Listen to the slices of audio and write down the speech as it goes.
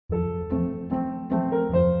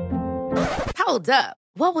Hold up.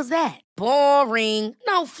 What was that? Boring.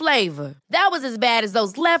 No flavor. That was as bad as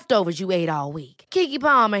those leftovers you ate all week. Keke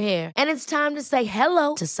Palmer here, and it's time to say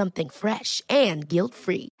hello to something fresh and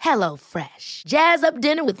guilt-free. Hello Fresh. Jazz up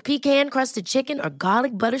dinner with pecan-crusted chicken or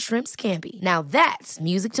garlic butter shrimp scampi. Now that's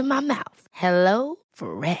music to my mouth. Hello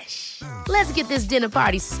Fresh. Let's get this dinner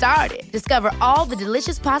party started. Discover all the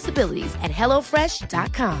delicious possibilities at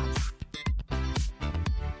hellofresh.com.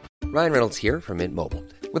 Ryan Reynolds here from Mint Mobile.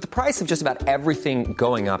 With the price of just about everything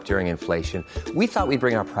going up during inflation, we thought we'd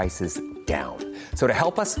bring our prices down. So to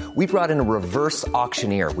help us, we brought in a reverse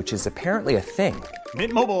auctioneer, which is apparently a thing.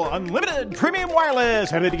 Mint Mobile Unlimited Premium Wireless.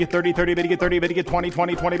 How to get 30, 30, how to get 30, how to get 20,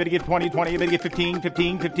 20, 20, how to get 20, 20, how to get 15,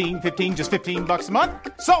 15, 15, 15, just $15 a month?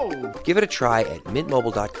 Sold! Give it a try at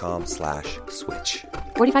mintmobile.com/switch.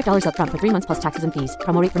 $45 up front for 3 months plus taxes and fees.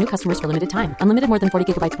 Promo rate for new customers for limited time. Unlimited more than 40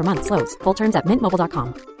 gigabytes per month. Slows full terms at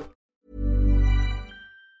mintmobile.com.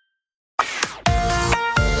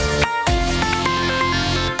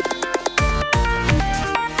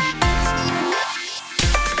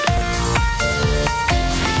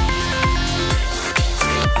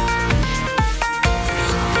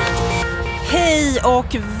 Hej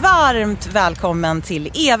och varmt välkommen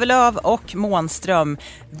till Evelöv och Månström,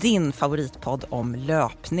 din favoritpodd om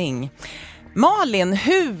löpning. Malin,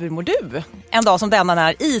 hur mår du? En dag som denna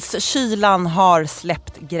när iskylan har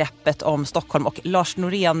släppt greppet om Stockholm och Lars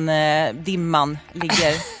Norén-dimman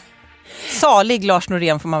ligger. Salig Lars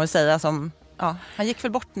Norén får man väl säga som... Ja, han gick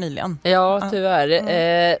väl bort nyligen. Ja, tyvärr.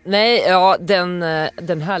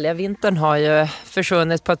 Den härliga vintern har ju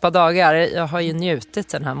försvunnit på ett par dagar. Jag har ju njutit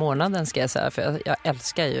den här månaden ska jag säga. För jag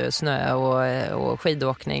älskar ju snö och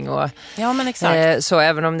skidåkning. Och, ja, men exakt. Så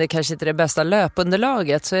även om det kanske inte är det bästa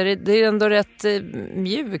löpunderlaget så är det ändå rätt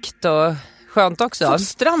mjukt och... skönt också.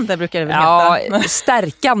 Fostrande brukar det väl heta. Ja,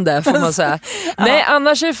 stärkande får man säga. Ja. Nej,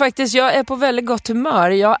 annars är det faktiskt, jag är på väldigt gott humör.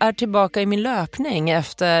 Jag är tillbaka i min löpning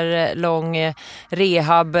efter lång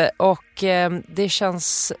rehab och det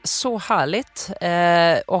känns så härligt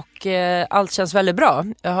och allt känns väldigt bra.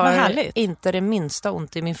 Jag har inte det minsta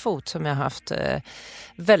ont i min fot som jag har haft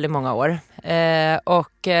väldigt många år.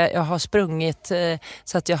 Och jag har sprungit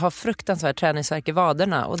så att jag har fruktansvärt träningsvärk i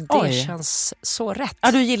vaderna och det känns så rätt.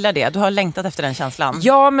 Ja, du gillar det. Du har längtat efter den känslan.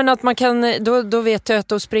 Ja, men att man kan då vet jag att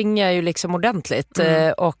då springer jag ju liksom ordentligt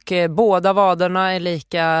och båda vaderna är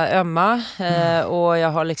lika ömma och jag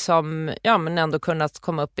har liksom men ändå kunnat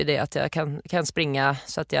komma upp i det att jag kan springa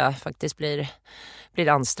så att jag faktiskt blir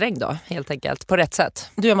ansträngd då, helt enkelt, på rätt sätt.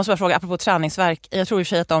 Du, jag måste bara fråga, apropå träningsverk. Jag tror i och för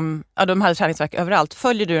sig att de hade träningsverk överallt.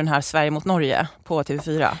 Följer du den här Sverige mot Norge på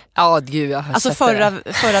TV4? Ja, gud, jag har sett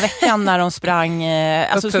förra veckan när de sprang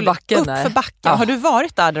uppför backen. Ja. Har du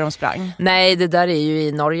varit där de sprang? Nej, det där är ju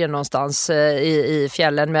i Norge någonstans i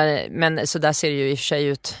fjällen. Men så där ser det ju i och för sig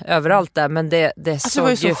ut överallt där. Men det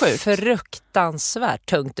såg ju fruktansvärt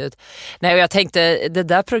tungt ut. Nej, och jag tänkte, det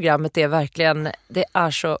där programmet är verkligen, det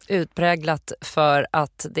är så utpräglat för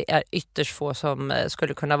att det är ytterst få som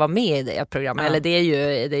skulle kunna vara med i det programmet. Ja. Eller det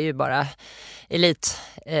är ju bara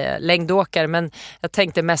längdåkare, men jag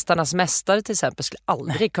tänkte Mästarnas mästare till exempel skulle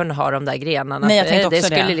aldrig kunna ha de där grenarna. Nej, jag tänkte också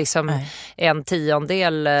det skulle liksom en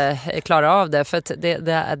tiondel klara av det, för att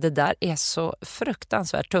det där är så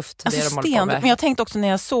fruktansvärt tufft. Alltså det de håller på med. Men jag tänkte också när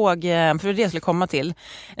jag såg, för det skulle komma till,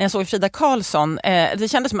 när jag såg Frida Karlsson,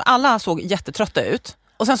 det kändes som att alla såg jättetrötta ut.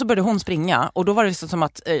 Och sen så började hon springa och då var det liksom som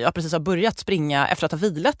att jag precis har börjat springa efter att ha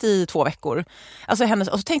vilat i 2 veckor. Alltså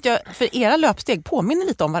och så tänkte jag, för era löpsteg påminner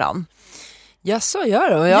lite om varann. Ja, så gör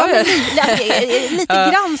de.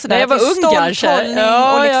 Lite grann sådär. Jag var ung kanske.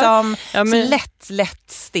 Och liksom lätt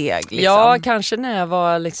steg. Liksom. Ja, kanske när jag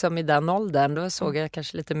var liksom i den åldern. Då såg jag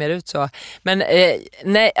kanske lite mer ut så. Men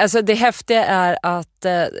nej, alltså det häftiga är att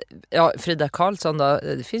Frida Karlsson då,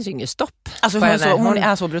 det finns ju ingen stopp. Alltså hon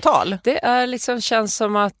är så brutal. Det är liksom, känns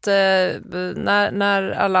som att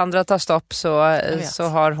när alla andra tar stopp så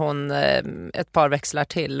har hon ett par växlar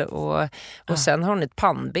till och sen har hon ett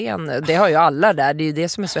pannben. Det har ju alla där, det är ju det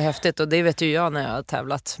som är så häftigt och det vet ju jag när jag har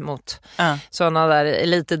tävlat mot sådana där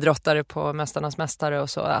elitidrottare på Mästarnas mästare och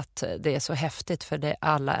så, att det är så häftigt för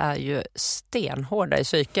alla är ju stenhårda i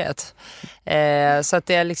psyket. Så att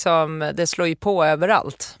det är liksom, det slår ju på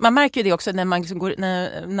överallt. Man märker ju det också när man liksom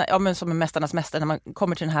går, men som Mästarnas mästare, när man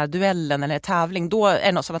kommer till den här duellen eller tävling, då är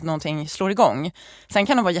det något som att någonting slår igång. Sen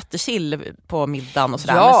kan de vara jättechill på middagen och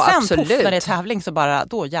sådär. Ja, men sen absolut. puff, när det är tävling så bara,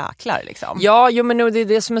 då jäklar liksom. Ja, jo, men det är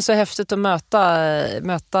det som är så häftigt att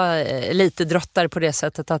möta elitidrottare på det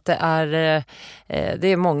sättet, att det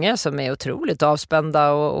är många som är otroligt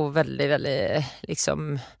avspända och väldigt, väldigt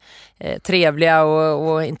liksom trevliga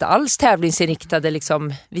och inte alls tävlingsinriktade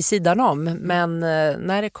liksom vid sidan om. Men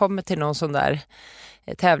när det kommer till någon sån där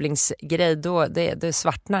tävlingsgrej, då det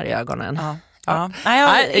svartnar i ögonen. Ja. Ja.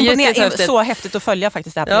 Nej, så häftigt att följa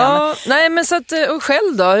faktiskt det här programmet. Ja, nej, men så att, och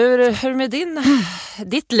själv då, hur med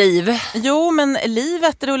ditt liv? Jo, men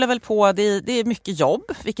livet rullar väl på. Det är mycket jobb,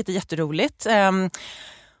 vilket är jätteroligt.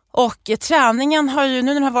 Och träningen har ju,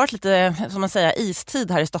 nu när det har varit lite, som man säger,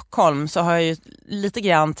 istid här i Stockholm, så har jag ju lite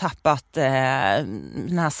grann tappat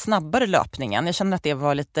den här snabbare löpningen. Jag känner att det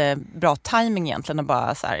var lite bra timing egentligen att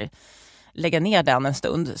bara så här lägga ner den en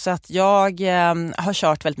stund. Så att jag har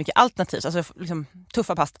kört väldigt mycket alternativt, alltså liksom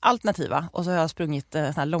tuffa pass alternativa, och så har jag sprungit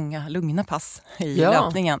såna här långa, lugna pass i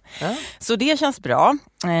löpningen. Ja. Så det känns bra.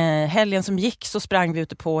 Helgen som gick så sprang vi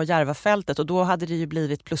ute på Järvafältet, och då hade det ju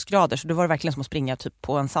blivit plusgrader, så då var det verkligen som att springa typ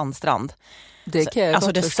på en sandstrand. Det kan jag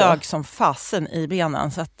alltså det sög som fasen i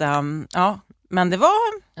benen, så att ja. Men det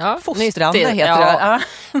var fostrande heter det. Ja.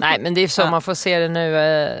 Nej, men det är så man får se det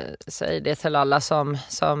nu. Säger det till alla som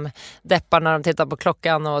deppar när de tittar på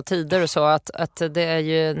klockan och tider och så. Att det är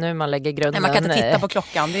ju nu man lägger grunden. Nej, man kan inte titta på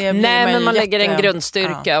klockan. Men man lägger en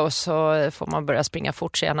grundstyrka och så får man börja springa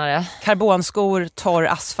fort senare. Karbonskor, torr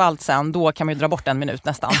asfalt sen. Då kan man ju dra bort en minut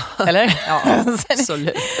nästan. Eller? Ja,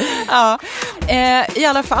 absolut. Ja. I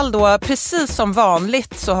alla fall då, precis som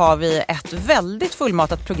vanligt så har vi ett väldigt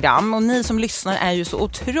fullmatat program. Och ni som lyssnar är ju så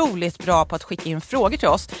otroligt bra på att skicka in frågor till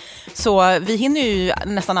oss. Så vi hinner ju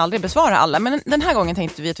nästan aldrig besvara alla. Men den här gången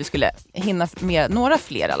tänkte vi att vi skulle hinna med några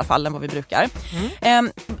fler i alla fall än vad vi brukar.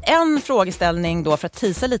 En frågeställning då, för att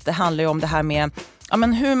tisa lite, handlar ju om det här med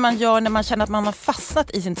men hur man gör när man känner att man har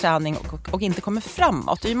fastnat i sin träning och inte kommer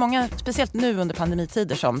framåt. Det är ju många, speciellt nu under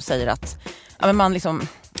pandemitider, som säger att men man liksom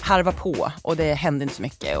harvar på och det händer inte så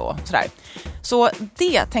mycket och sådär. Så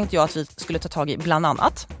det tänkte jag att vi skulle ta tag i bland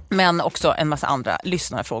annat. Men också en massa andra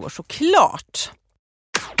lyssnarfrågor såklart.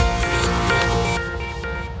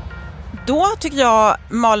 Då tycker jag,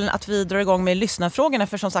 Malin, att vi drar igång med lyssnarfrågorna,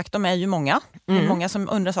 för som sagt, de är ju många. Det är många som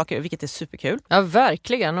undrar saker, vilket är superkul. Ja,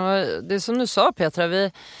 verkligen. Och det är som du sa, Petra,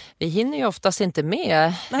 vi hinner ju oftast inte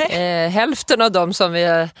med hälften av dem som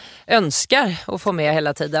vi önskar att få med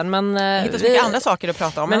hela tiden. Men hittar så mycket andra saker att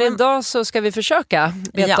prata om. Men idag så ska vi försöka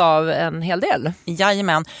beta av en hel del.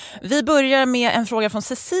 Jajamän. Vi börjar med en fråga från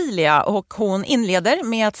Cecilia, och hon inleder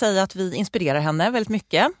med att säga att vi inspirerar henne väldigt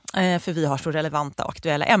mycket, för vi har så relevanta och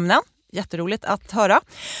aktuella ämnen. Jätteroligt att höra.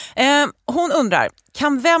 Hon undrar,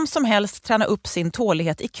 kan vem som helst träna upp sin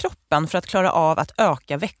tålighet i kroppen för att klara av att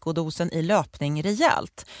öka veckodosen i löpning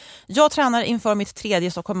rejält? Jag tränar inför mitt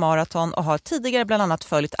 3:e Stockholm Marathon och har tidigare bland annat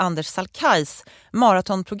följt Anders Salkais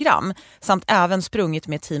maratonprogram samt även sprungit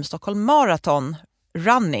med Team Stockholm Marathon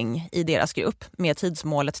running i deras grupp med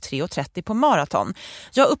tidsmålet 3:30 på maraton.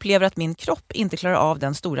 Jag upplever att min kropp inte klarar av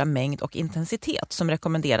den stora mängd och intensitet som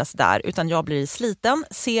rekommenderas där, utan jag blir sliten,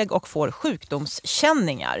 seg och får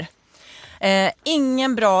sjukdomskänningar.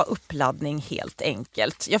 Ingen bra uppladdning helt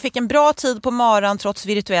enkelt. Jag fick en bra tid på maran trots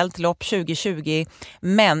virtuellt lopp 2020,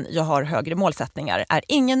 men jag har högre målsättningar. Är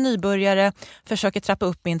ingen nybörjare, försöker trappa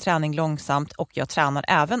upp min träning långsamt och jag tränar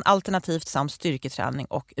även alternativt samt styrketräning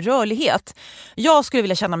och rörlighet. Jag skulle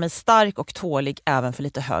vilja känna mig stark och tålig även för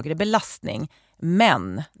lite högre belastning,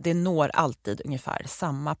 men det når alltid ungefär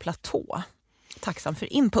samma platå. Tacksam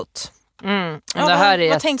för input. Ja, det här är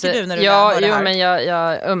vad tänker du när du hör det här? Men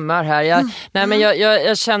jag ömmar här. Men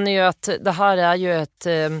jag känner ju att det här är ju ett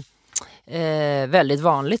väldigt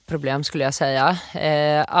vanligt problem, skulle jag säga.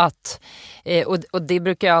 Och det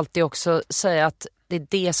brukar jag alltid också säga, att det är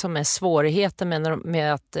det som är svårigheten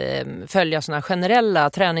med att följa sådana generella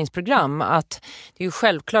träningsprogram. Att det är ju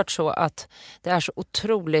självklart så att det är så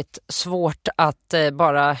otroligt svårt att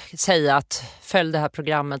bara säga att följ det här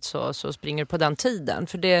programmet så springer du på den tiden.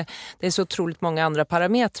 För det är så otroligt många andra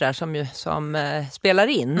parametrar som spelar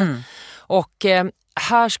in. Och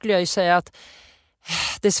här skulle jag ju säga att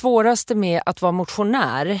det svåraste med att vara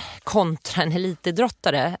motionär kontra en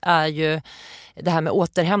elitidrottare är ju det här med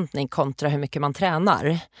återhämtning kontra hur mycket man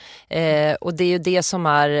tränar. Och det är ju det som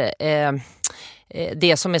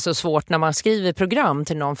är så svårt när man skriver program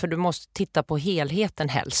till någon, för du måste titta på helheten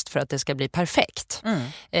helst för att det ska bli perfekt.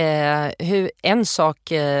 En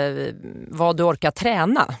sak vad du orkar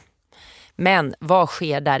träna, men vad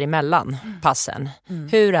sker däremellan passen?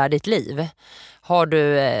 Hur är ditt liv? har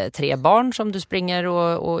du 3 barn som du springer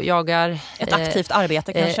och jagar. Ett aktivt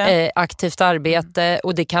arbete kanske? Aktivt arbete,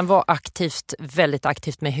 och det kan vara väldigt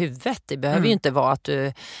aktivt med huvudet. Det behöver ju inte vara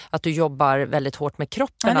att du jobbar väldigt hårt med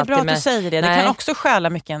kroppen. Nej, det är bra att du säger det. Det kan också stjäla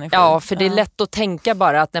mycket energi. Ja, för det är lätt att tänka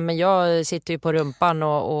bara att nej, men jag sitter ju på rumpan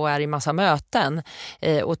och är i massa möten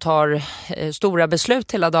och tar stora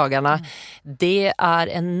beslut hela dagarna. Det är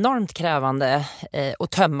enormt krävande och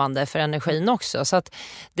tömmande för energin också. Så att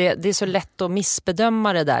det är så lätt att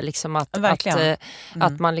missbedöma det där. Liksom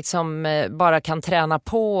att man liksom bara kan träna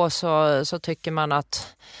på, och så tycker man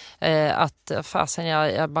att fasen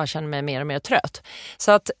jag bara känner mig mer och mer trött.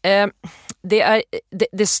 Så att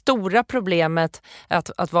det stora problemet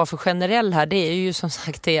att vara för generell här, det är ju som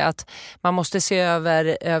sagt det att man måste se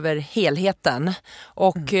över helheten.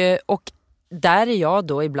 Och där är jag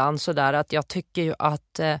då ibland så där att jag tycker ju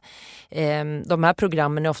att de här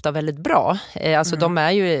programmen är ofta väldigt bra. Alltså de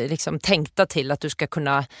är ju liksom tänkta till att du ska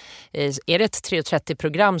kunna, är det ett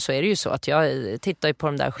 3:30-program så är det ju så att jag tittar ju på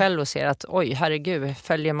dem där själv och ser att oj herregud,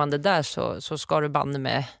 följer man det där så ska du banne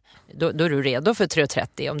med. Då är du redo för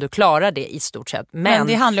 3:30 om du klarar det i stort sett. Men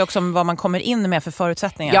det handlar också om vad man kommer in med för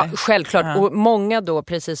förutsättningar. Ja, självklart. Och många då,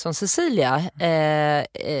 precis som Cecilia,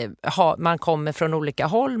 man kommer från olika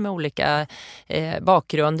håll med olika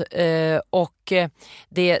bakgrund. Och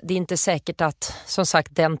det är inte säkert att, som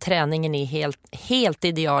sagt, den träningen är helt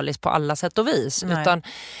idealisk på alla sätt och vis. Utan,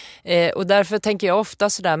 och därför tänker jag ofta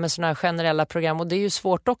sådär med sådana här generella program, och det är ju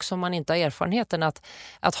svårt också om man inte har erfarenheten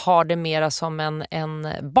att ha det mera som en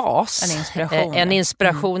bas. En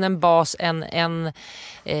inspiration, en bas, en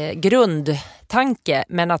grundtanke,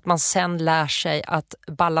 men att man sen lär sig att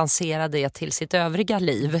balansera det till sitt övriga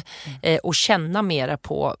liv och känna mera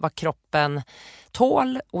på vad kroppen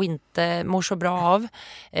tål och inte mår så bra av.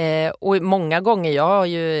 Och många gånger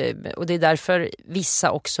och det är därför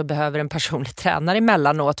vissa också behöver en personlig tränare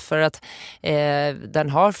emellanåt, för att den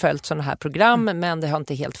har följt sådana här program men det har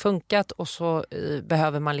inte helt funkat, och så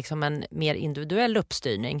behöver man liksom en mer individuell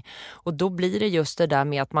uppstyrning. Och då blir det just det där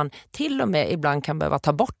med att man till och med ibland kan behöva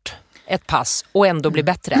ta bort ett pass och ändå bli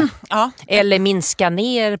bättre. Ja. Eller minska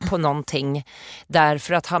ner på någonting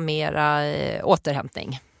därför att ha mera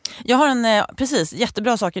återhämtning. Jag har precis,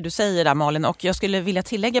 jättebra saker du säger där Malin, och jag skulle vilja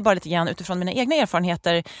tillägga bara lite grann utifrån mina egna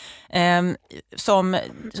erfarenheter som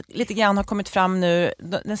lite grann har kommit fram nu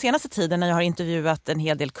den senaste tiden när jag har intervjuat en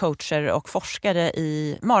hel del coacher och forskare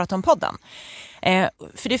i Maratonpodden.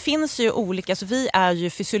 För det finns ju olika, så vi är ju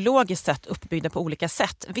fysiologiskt sett uppbyggda på olika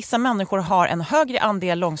sätt. Vissa människor har en högre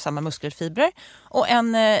andel långsamma muskelfibrer och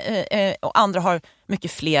andra har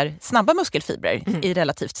mycket fler snabba muskelfibrer i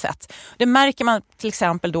relativt sett. Det märker man till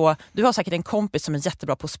exempel då, du har säkert en kompis som är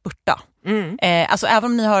jättebra på att spurta. Alltså även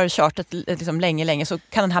om ni har kört liksom länge så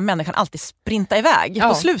kan den här människan alltid sprinta iväg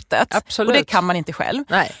på slutet. Absolut. Och det kan man inte själv.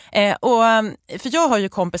 Nej. För jag har ju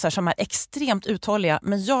kompisar som är extremt uthålliga,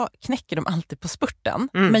 men jag knäcker dem alltid på spurten.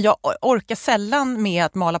 Men jag orkar sällan med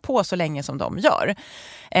att mala på så länge som de gör.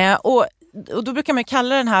 Och då brukar man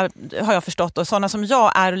kalla den här, har jag förstått, och sådana som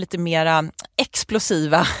jag är lite mera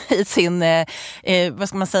explosiva i sin, vad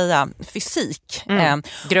ska man säga, fysik.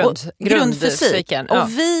 Grundfysiken. Ja. Och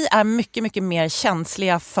vi är mycket, mycket mer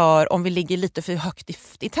känsliga för om vi ligger lite för högt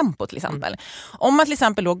i tempo till exempel. Om man till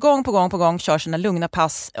exempel då gång på gång kör sina lugna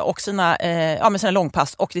pass och sina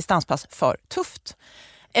långpass och distanspass för tufft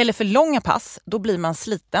eller för långa pass, då blir man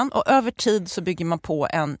sliten, och över tid så bygger man på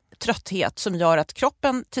en trötthet som gör att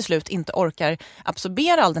kroppen till slut inte orkar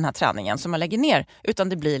absorbera all den här träningen som man lägger ner, utan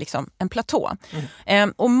det blir liksom en platå.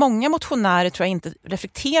 Och många motionärer tror jag inte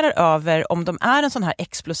reflekterar över om de är en sån här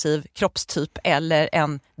explosiv kroppstyp eller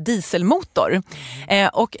en dieselmotor.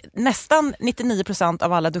 Och nästan 99%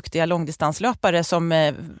 av alla duktiga långdistanslöpare som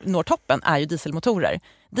når toppen är ju dieselmotorer.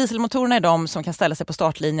 Dieselmotorerna är de som kan ställa sig på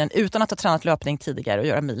startlinjen utan att ha tränat löpning tidigare och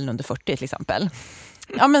göra milen under 40 till exempel.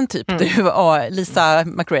 Ja men typ du och Lisa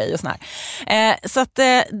McRae och sån här. Så att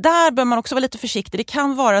där bör man också vara lite försiktig. Det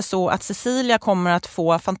kan vara så att Cecilia kommer att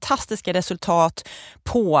få fantastiska resultat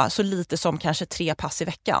på så lite som kanske 3 pass i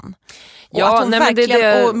veckan. Och att hon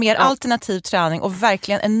verkligen, och mer alternativ träning, och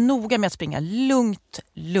verkligen är noga med att springa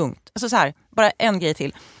lugnt. Alltså så här, bara en grej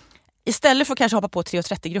till. Istället för att kanske hoppa på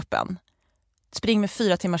 3:30-gruppen, spring med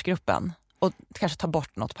 4-timmarsgruppen och kanske ta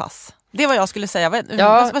bort något pass. Det var jag skulle säga.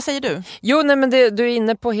 Vad säger du? Jo, nej, men du är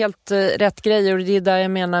inne på helt rätt grejer, och det är där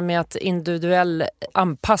jag menar med att individuell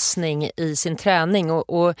anpassning i sin träning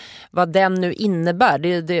och vad den nu innebär.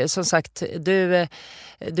 Det som sagt, du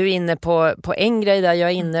är inne på en grej där, jag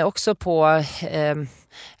är inne också på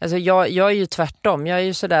Alltså jag är ju tvärtom. Jag är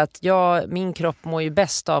ju sådär att min kropp mår ju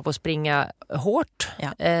bäst av att springa hårt.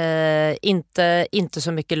 Ja. Inte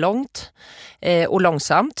så mycket långt och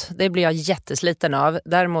långsamt. Det blir jag jättesliten av.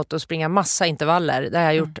 Däremot att springa massa intervaller, det har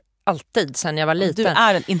jag gjort alltid sedan jag var liten. Du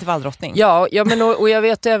är en intervalldrottning. Ja men och jag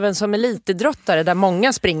vet även som elitidrottare där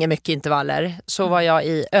många springer mycket intervaller, så var jag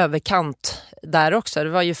i överkant där också. Det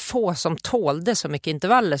var ju få som tålde så mycket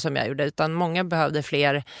intervaller som jag gjorde, utan många behövde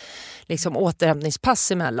fler liksom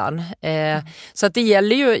återhämtningspass emellan. Så att det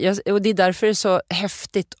gäller ju, och det är därför det är så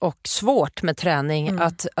häftigt och svårt med träning,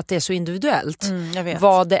 att det är så individuellt.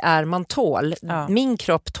 Vad det är man tål. Ja. Min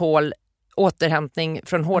kropp tål återhämtning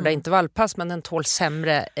från hårda intervallpass, men den tål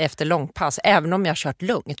sämre efter långpass, även om jag har kört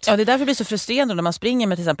lugnt. Ja, det är därför det blir så frustrerande när man springer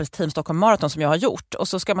med till exempel Team Stockholm Marathon som jag har gjort, och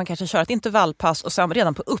så ska man kanske köra ett intervallpass och sen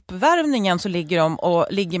redan på uppvärmningen så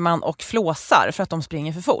ligger man och flåsar för att de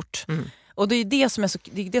springer för fort. Och det är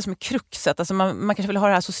det som är kruxet. Alltså man kanske vill ha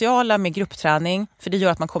det här sociala med gruppträning, för det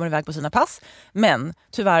gör att man kommer iväg på sina pass. Men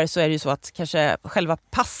tyvärr så är det ju så att kanske själva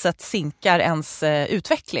passet sinkar ens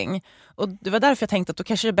utveckling. Och det var därför jag tänkte att då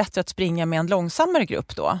kanske det är bättre att springa med en långsammare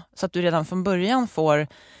grupp då. Så att du redan från början får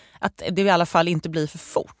att det i alla fall inte blir för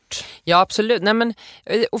fort. Ja, absolut. Nej, men,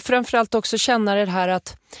 och framförallt också känna det här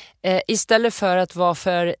att istället för att vara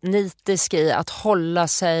för nitisk i att hålla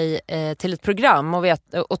sig till ett program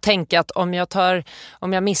och tänka att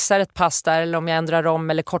om jag missar ett pass där, eller om jag ändrar om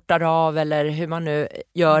eller kortar av eller hur man nu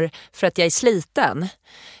gör för att jag är sliten,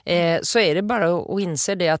 så är det bara att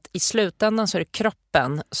inse det att i slutändan så är det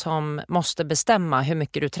kroppen som måste bestämma hur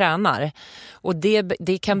mycket du tränar. Och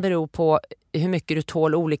det kan bero på hur mycket du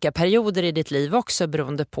tål olika perioder i ditt liv också,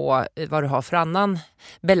 beroende på vad du har för annan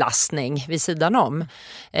belastning vid sidan om.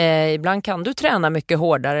 Ibland kan du träna mycket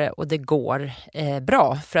hårdare och det går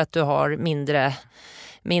bra för att du har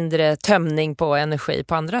mindre tömning på energi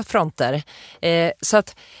på andra fronter. Så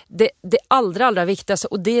att det allra viktigaste,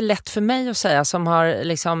 och det är lätt för mig att säga som har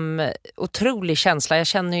liksom otrolig känsla. Jag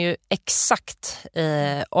känner ju exakt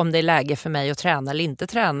om det är läge för mig att träna eller inte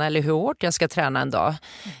träna, eller hur hårt jag ska träna en dag.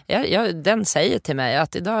 Den säger till mig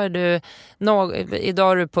att idag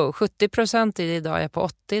är du på 70%, idag är jag på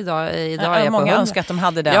 80%, idag är jag på 100%. Många önskar att de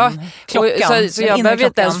hade den klockan. Så jag behöver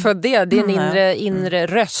inte ens för det. Det är en inre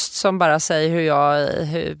röst som bara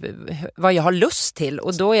säger vad jag har lust till,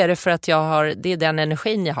 och då är det för att det är den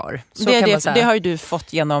energin jag har. Så det har ju du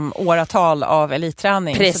fått genom åratal av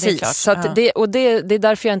elitträning. Precis, så det är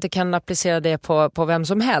därför jag inte kan applicera det på vem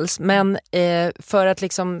som helst, men för att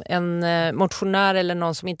liksom en motionär eller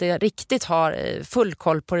någon som inte riktigt har full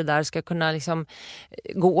koll på det där ska kunna liksom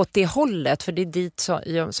gå åt det hållet, för det är dit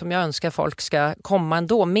som jag önskar folk ska komma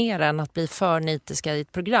ändå, mer än att bli för nitiska i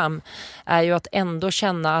ett program, är ju att ändå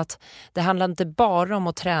känna att det handlar inte bara om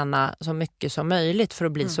att träna så mycket som möjligt för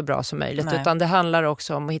att bli så bra som möjligt. Nej. Utan det handlar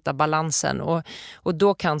också om att hitta balansen. Och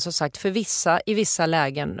då kan som sagt i vissa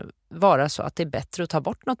lägen vara så att det är bättre att ta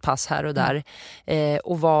bort något pass här och där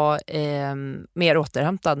och vara mer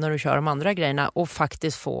återhämtad när du kör de andra grejerna och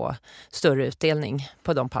faktiskt få större utdelning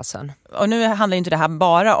på de passen. Och nu handlar inte det här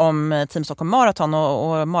bara om Team Stockholm Marathon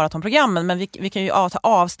och maratonprogrammen, men vi kan ju ta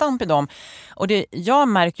avstamp i dem. Och jag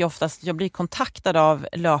märker ju oftast att jag blir kontaktad av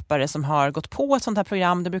löpare som har gått på ett sånt här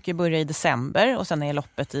program. Det brukar ju börja i december och sen är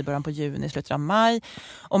loppet i början på juni, slutet av maj.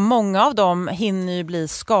 Och många av dem hinner ju bli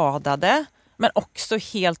skadade, men också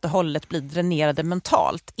helt och hållet blir dränerade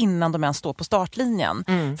mentalt innan de ens står på startlinjen.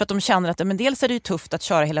 För att de känner att dels är det ju tufft att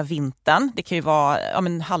köra hela vintern. Det kan ju vara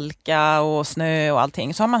halka och snö och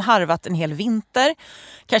allting. Så har man harvat en hel vinter.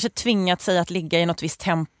 Kanske tvingat sig att ligga i något visst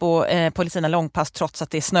tempo på sina långpass trots att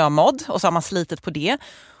det är snömodd. Och så har man slitit på det.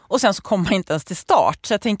 Och sen så kommer man inte ens till start.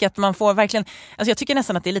 Så jag tänker att man får verkligen... Alltså jag tycker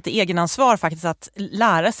nästan att det är lite egenansvar faktiskt att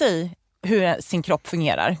lära sig hur sin kropp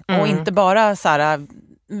fungerar. Och inte bara så här...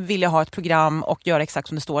 vill jag ha ett program och göra exakt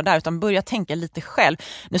som det står där, utan börja tänka lite själv.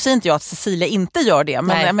 Nu säger inte jag att Cecilia inte gör det,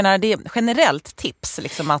 men jag menar det är generellt tips.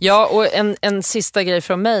 Liksom att... Ja, och en sista grej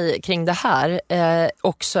från mig kring det här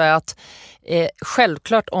också är att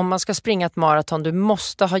självklart om man ska springa ett maraton, du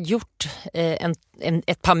måste ha gjort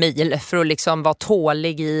ett par mil för att liksom vara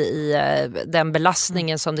tålig i den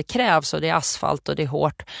belastningen som det krävs, och det är asfalt och det är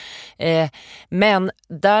hårt. Men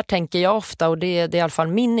där tänker jag ofta, och det är i alla fall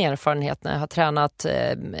min erfarenhet när jag har tränat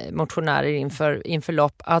motionärer inför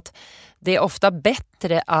lopp, att det är ofta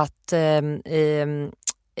bättre att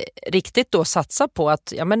riktigt då satsa på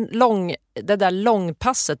att det där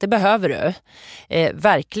långpasset, det behöver du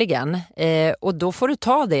verkligen. Och då får du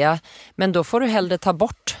ta det, men då får du hellre ta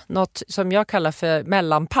bort något som jag kallar för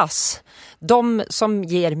mellanpass. De som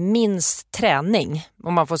ger minst träning,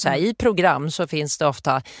 om man får säga. I program så finns det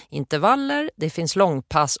ofta intervaller, det finns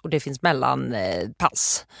långpass och det finns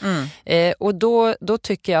mellanpass. Och då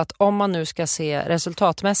tycker jag att om man nu ska se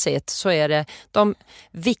resultatmässigt så är det de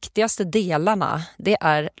viktigaste delarna. Det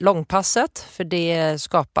är långpasset, för det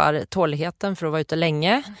skapar tåligheten för att vara ute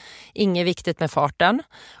länge. Inget viktigt med farten.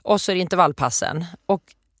 Och så är det intervallpassen. Och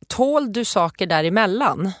tål du saker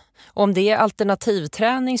däremellan, om det är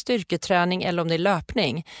alternativträning, styrketräning eller om det är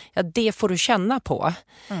löpning, ja, det får du känna på.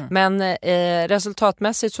 Men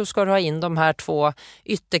resultatmässigt så ska du ha in de här 2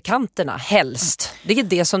 ytterkanterna helst. Det är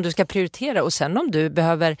det som du ska prioritera. Och sen om du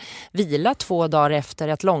behöver vila 2 dagar efter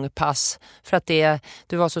ett långpass för att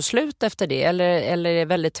du var så slut efter det eller är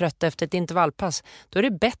väldigt trött efter ett intervallpass, då är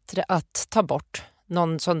det bättre att ta bort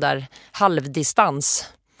någon sån där halvdistans.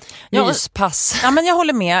 Myspass. Ja, men jag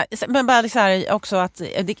håller med. Men bara så här också att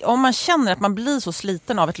om man känner att man blir så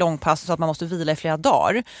sliten av ett långpass så att man måste vila i flera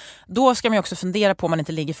dagar, då ska man ju också fundera på om man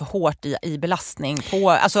inte ligger för hårt i belastning.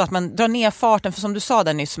 Alltså att man drar ner farten, för som du sa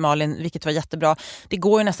där nyss Malin, vilket var jättebra, det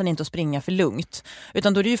går ju nästan inte att springa för lugnt.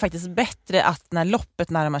 Utan då är det ju faktiskt bättre att när loppet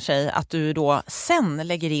närmar sig, att du då sen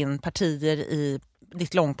lägger in partier i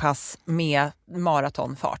ditt långpass med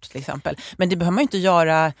maratonfart till exempel. Men det behöver man ju inte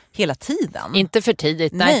göra hela tiden. Inte för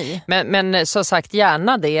tidigt, nej. Men så sagt,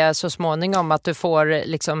 gärna det så småningom att du får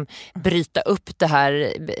liksom bryta upp det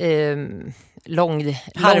här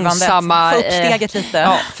långsamma... Få upp steget lite.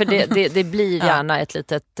 Ja, för det blir gärna ett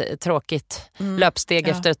litet tråkigt löpsteg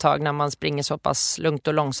efter ett tag när man springer så pass lugnt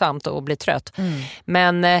och långsamt och blir trött.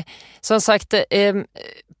 Men som sagt...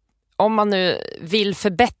 om man nu vill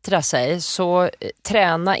förbättra sig så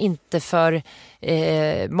träna inte för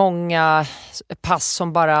många pass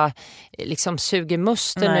som bara liksom suger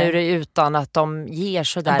musten ur det utan att de ger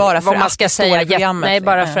sådär bara för vad man att ska det säga. står i programmet. Nej,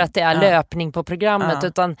 bara för att det är löpning på programmet,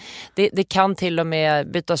 utan det kan till och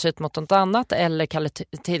med bytas ut mot något annat eller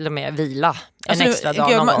till och med vila en extra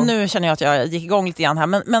dag någon gång. Nu känner jag att jag gick igång lite grann här,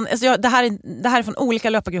 men alltså det här är från olika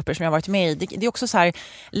löpargrupper som jag har varit med i. Det är också så här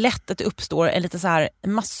lätt att det uppstår en lite så här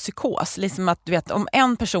masspsykos, liksom att du vet, om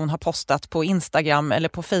en person har postat på Instagram eller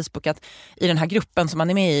på Facebook att i den här gruppen som man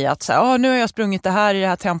är med i att så här, nu har jag sprungit det här i det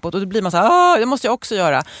här tempot, och då blir man så här, det måste jag också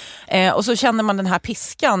göra. Och så känner man den här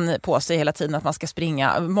piskan på sig hela tiden att man ska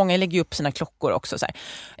springa. Många lägger upp sina klockor också så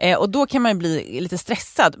här. Och då kan man ju bli lite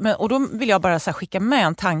stressad. Och då vill jag bara så här skicka med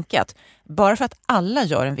en tanke att bara för att alla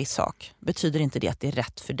gör en viss sak betyder inte det att det är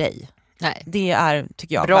rätt för dig. Nej. Det är,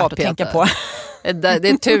 tycker jag, bra, värt att tänka på. Det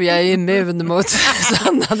är tur jag är immun mot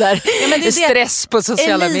sådana där stress på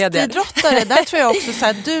sociala medier. Elitidrottare, där tror jag också så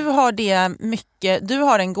här, du har det mycket, du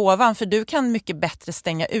har en gåvan, för du kan mycket bättre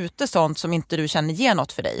stänga ute sånt som inte du känner ger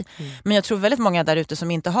något för dig. Men jag tror väldigt många där ute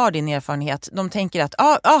som inte har din erfarenhet, de tänker att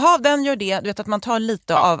aha, den gör det, du vet, att man tar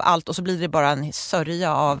lite av allt och så blir det bara en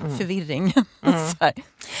sörja av förvirring. Så här.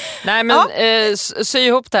 Nej, men sy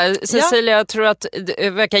ihop det här. Cecilia, jag tror att det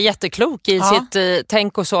verkar jätteklok i sitt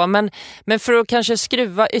tänk och så, men för att kanske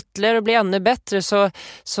skruva ytterligare och bli ännu bättre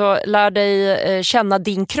så lär dig känna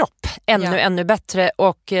din kropp ännu bättre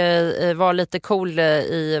och vara lite cool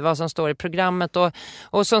i vad som står i programmet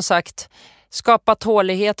och som sagt, skapa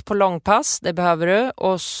tålighet på långpass, det behöver du,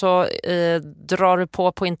 och så drar du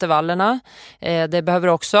på intervallerna, det behöver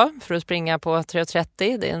du också för att springa på 3.30,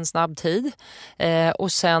 det är en snabb tid,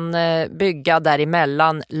 och sen bygga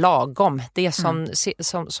däremellan lagom, det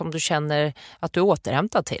som du känner att du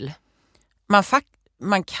återhämtar till.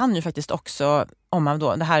 Man kan ju faktiskt också, om man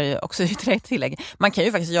då, det här är också ett direkt tillägg, man kan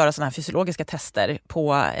ju faktiskt göra sådana här fysiologiska tester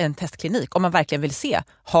på en testklinik om man verkligen vill se,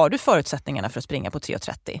 har du förutsättningarna för att springa på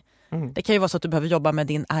 3.30? Det kan ju vara så att du behöver jobba med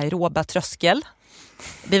din aeroba tröskel.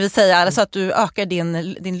 Det vill säga alltså att du ökar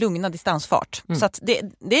din lugna distansfart. Så att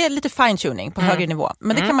det är lite fine-tuning på högre nivå,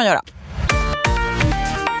 men det kan man göra.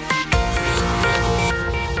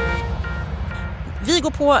 Vi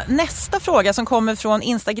går på nästa fråga som kommer från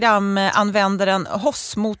Instagram-användaren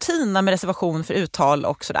Hosmotina med reservation för uttal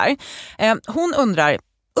och sådär. Hon undrar,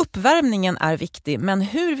 uppvärmningen är viktig, men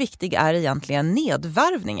hur viktig är egentligen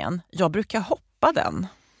nedvärvningen? Jag brukar hoppa den.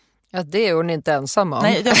 Ja, det är hon inte ensam om.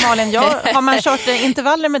 Nej, Malin, har man kört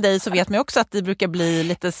intervaller med dig så vet man också att det brukar bli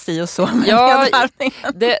lite si och så med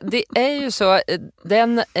nedvarvningen. Det är ju så.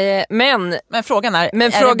 Men frågan är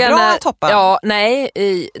det bra att hoppa? Ja, nej,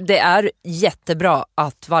 det är jättebra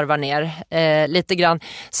att varva ner lite grann.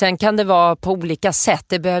 Sen kan det vara på olika sätt.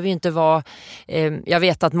 Det behöver ju inte vara... jag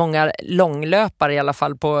vet att många långlöpare i alla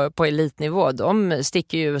fall på elitnivå, de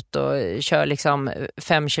sticker ju ut och kör liksom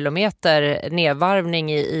 5 kilometer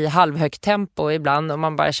nedvarvning i halvhögt tempo ibland och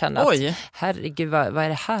man bara känner att herregud, vad är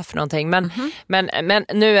det här för någonting? Men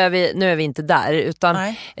nu är vi inte där,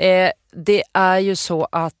 utan det är ju så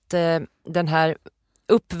att den här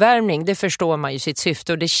uppvärmning, det förstår man ju sitt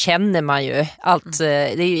syfte och det känner man ju.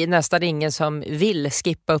 Det är ju nästan ingen som vill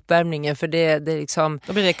skippa uppvärmningen för det är liksom,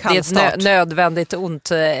 då blir det är ett nödvändigt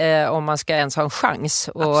ont om man ska ens ha en chans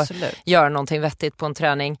och göra någonting vettigt på en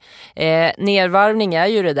träning. Nedvarvning är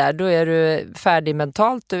ju det där, då är du färdig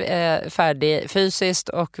mentalt, du är färdig fysiskt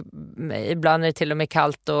och ibland är det till och med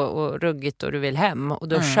kallt och ruggigt och du vill hem och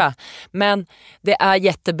duscha. Men det är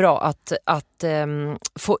jättebra att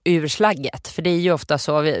få ur slagget, för det är ju ofta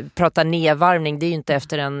så, vi pratar nedvarvning, det är ju inte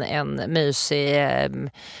efter en mysig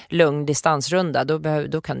lugn distansrunda,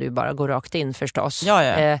 då kan du ju bara gå rakt in förstås.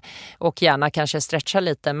 Och gärna kanske stretcha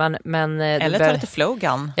lite, men eller ta lite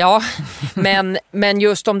flowgun. Ja, men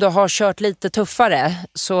just om du har kört lite tuffare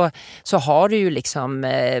så har du ju liksom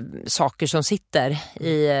saker som sitter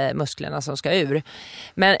i musklerna som ska ur.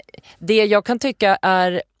 Men det jag kan tycka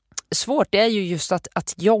är svårt, det är ju just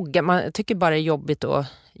att jogga. Man tycker bara det är jobbigt att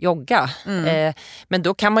jogga. Men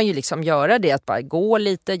då kan man ju liksom göra det, att bara gå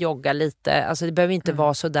lite, jogga lite. Alltså det behöver inte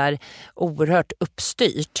vara så där oerhört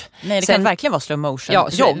uppstyrt. Nej, det kan verkligen vara slow motion.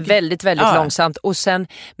 Ja, väldigt, väldigt långsamt. Och sen,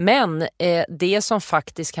 men det som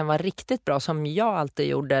faktiskt kan vara riktigt bra, som jag alltid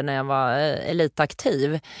gjorde när jag var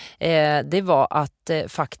elitaktiv, det var att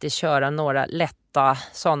faktiskt köra några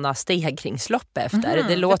sådana stegringslopp efter.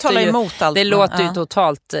 Det låter ju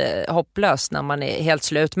totalt hopplöst när man är helt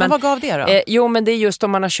slut. Men vad gav det då? Jo, men det är just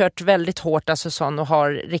om man har kört väldigt hårt, alltså sån, och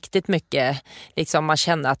har riktigt mycket, liksom man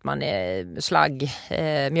känner att man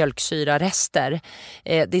är mjölksyrarester.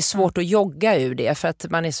 Det är svårt att jogga ur det för att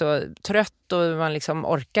man är så trött och man liksom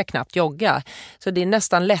orkar knappt jogga. Så det är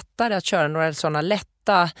nästan lättare att köra några sådana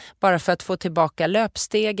bara för att få tillbaka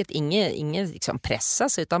löpsteget, ingen liksom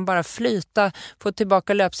pressas utan bara flyta, få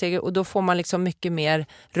tillbaka löpsteget, och då får man liksom mycket mer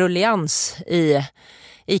rullians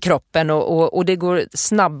i kroppen och det går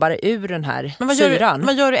snabbare ur den här syran. Men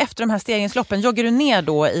vad gör du efter de här stegringsloppen? Joggar du ner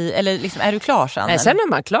då eller liksom, är du klar sen? Nej, sen är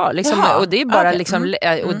man klar liksom, och det är bara liksom,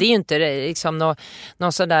 och det är ju inte liksom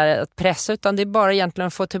någon sådär att pressa, utan det är bara egentligen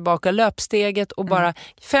att få tillbaka löpsteget och bara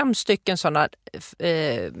 5 stycken sådana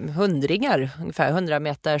hundringar, ungefär 100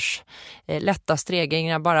 meters lätta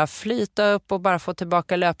stegringar, bara flyta upp och bara få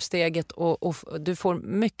tillbaka löpsteget och du får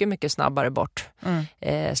mycket, mycket snabbare bort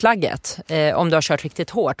slagget om du har kört riktigt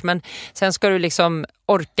hårt. Men sen ska du liksom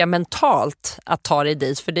orka mentalt att ta dig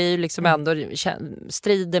dit, för det är ju liksom ändå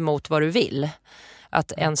strider mot vad du vill.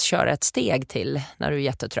 Att ens köra ett steg till när du är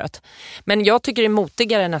jättetrött. Men jag tycker det är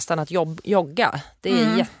motigare nästan att jogga. Det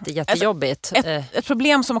är jättejobbigt. Ett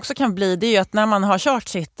problem som också kan bli, det är ju att när man har kört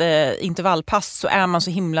sitt intervallpass så är man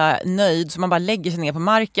så himla nöjd så man bara lägger sig ner på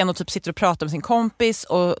marken och typ sitter och pratar med sin kompis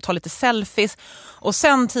och tar lite selfies. Och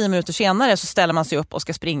sen 10 minuter senare så ställer man sig upp och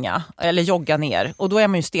ska springa eller jogga ner. Och då är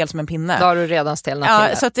man ju stel som en pinne. Då har du redan stelnat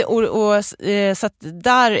till. Så att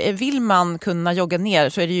där vill man kunna jogga ner,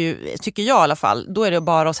 så är det ju, tycker jag i alla fall, då är det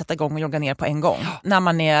bara att sätta igång och jogga ner på en gång när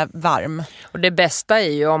man är varm. Och det bästa är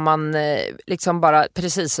ju om man liksom bara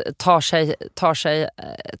precis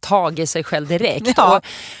tag i sig själv direkt. Ja.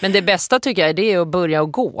 Men det bästa tycker jag, det är att börja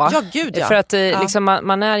att gå. Ja, gud ja. För att liksom,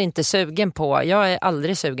 man är inte sugen på, jag är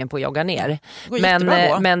aldrig sugen på att jogga ner.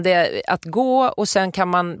 Men det, att gå, och sen kan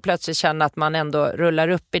man plötsligt känna att man ändå rullar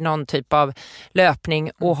upp i någon typ av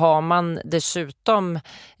löpning, och har man dessutom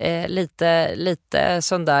lite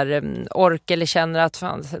sån där ork eller känner att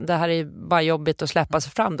fan, det här är bara jobbigt att släppa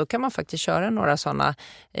sig fram, då kan man faktiskt köra några såna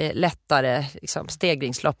lättare liksom,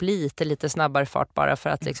 stegringslopp, lite snabbare fart, bara för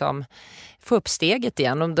att liksom få upp steget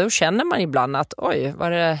igen. Och då känner man ibland att oj,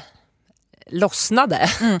 var det lossnade.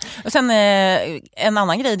 Och sen en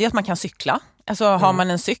annan grej, det är att man kan cykla. Alltså har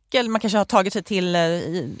man en cykel, man kanske har tagit sig till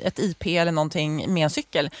ett IP eller någonting med en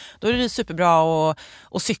cykel, då är det superbra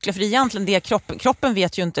att cykla, för det är egentligen det kroppen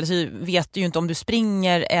vet ju inte, eller vet ju inte om du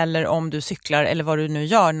springer eller om du cyklar eller vad du nu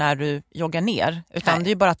gör när du joggar ner, utan det är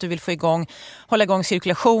ju bara att du vill hålla igång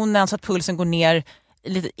cirkulationen så att pulsen går ner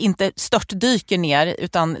inte störtdyker ner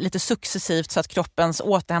utan lite successivt så att kroppens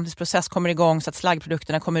återhämtningsprocess kommer igång så att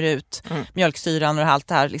slaggprodukterna kommer ut, mjölksyran och allt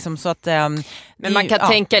det här. Liksom, så att, men man kan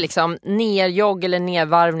tänka liksom, nerjogg eller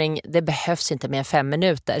nervarvning, det behövs inte mer än 5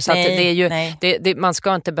 minuter. Så Nej, att det är ju, man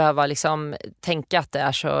ska inte behöva liksom tänka att det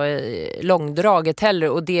är så långdraget heller.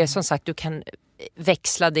 Och det är som sagt, du kan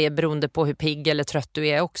växla det beroende på hur pigg eller trött du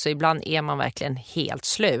är också. Ibland är man verkligen helt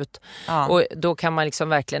slut. Ja. Och då kan man liksom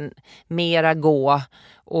verkligen mera gå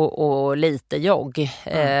och lite jogg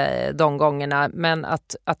de gångerna. Men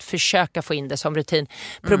att försöka få in det som rutin.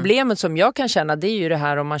 Problemet som jag kan känna, det är ju det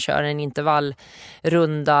här om man kör en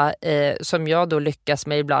intervallrunda som jag då lyckas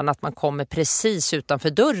med ibland, att man kommer precis utanför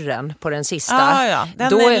dörren på den sista.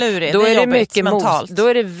 Den är lurig. Då det är det mycket mentalt. Då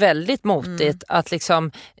är det väldigt motigt att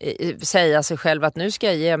liksom säga sig själv att nu ska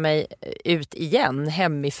jag ge mig ut igen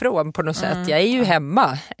hemifrån på något sätt. Jag är ju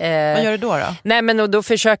hemma. Vad gör du då? Nej, men då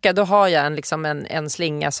har jag en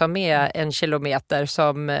slinga som är 1 kilometer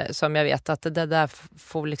som jag vet att det där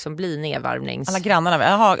får liksom bli nedvarvnings. Alla grannarna,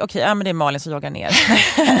 men det är Malin som joggar ner.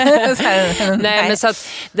 Nej, men så att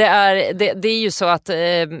det är ju så att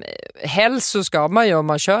helst så ska man ju, om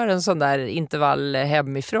man kör en sån där intervall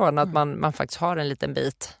hemifrån, att man faktiskt har en liten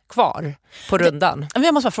bit kvar på rundan.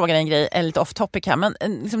 Jag måste bara fråga dig en grej, lite off topic här, men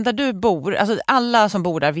liksom där du bor, alltså alla som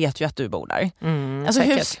bor där vet ju att du bor där. Alltså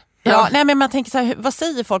säkert. Men man tänker så här, vad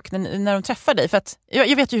säger folk när de träffar dig? För att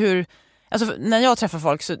jag vet ju hur, alltså när jag träffar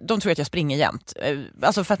folk så de tror att jag springer jämt.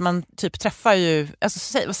 Alltså för att man typ träffar ju,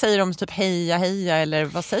 alltså vad säger de, typ heja eller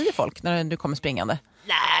vad säger folk när du kommer springande?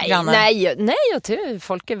 Nej, jag tror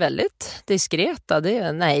folk är väldigt diskreta. Det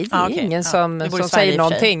är ingen som säger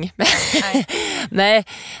någonting.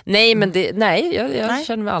 Nej, men jag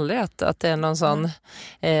känner mig aldrig att det är någon sån.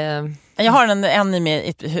 Jag har en i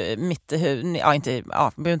mitt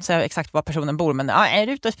jag behöver inte säga exakt var personen bor, men är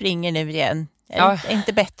du ute och springer nu igen? Är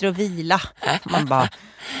inte bättre att vila? Man bara...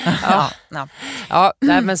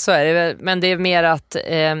 nej, men så är det väl. Men det är mer att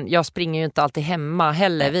jag springer ju inte alltid hemma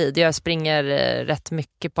heller vid. Jag springer rätt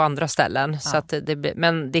mycket på andra ställen. Så att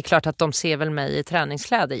men det är klart att de ser väl mig i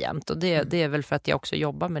träningskläder jämt. Och det är väl för att jag också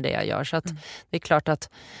jobbar med det jag gör. Så att det är klart att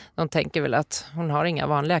de tänker väl att hon har inga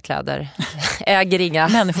vanliga kläder. Äger inga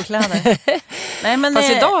människokläder. Nej, men,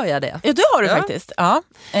 fast idag har jag det. Ja, det har du faktiskt. Ja.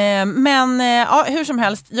 Men hur som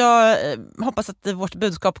helst, jag hoppas att vårt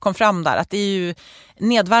budskap kom fram där. Att det är ju,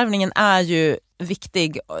 nedvarvningen är ju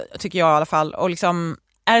viktig, tycker jag i alla fall. Och liksom,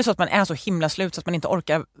 är det så att man är så himla slut så att man inte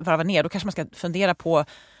orkar varva ner, då kanske man ska fundera på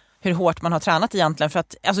hur hårt man har tränat egentligen. För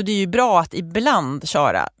att alltså, det är ju bra att ibland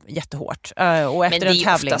köra jättehårt. Och efter men det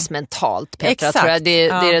är oftast mentalt, Petra. Tror jag. Det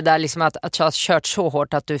är det där liksom att ha kört så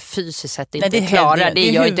hårt att du fysiskt sett inte klarar. Det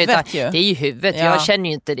är ju huvudet. Ja. Jag känner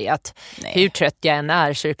ju inte det. Att hur trött jag än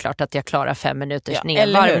är så är det klart att jag klarar 5 minuters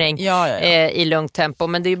nedvarvning i lugnt tempo.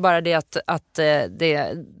 Men det är ju bara det att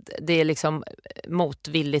det är liksom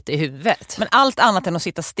motvilligt i huvudet. Men allt annat än att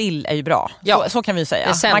sitta still är ju bra. Ja. Så kan vi säga.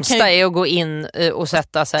 Det sämsta är att gå in och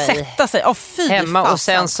sätta sig hemma och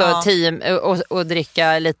sen så och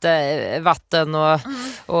dricka lite vatten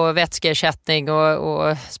och vätskeersättning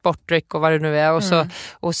och sportdryck och vad det nu är.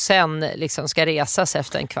 Och sen liksom ska resas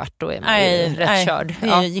efter en kvart och är man rätt körd. Det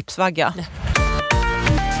är gipsvagga.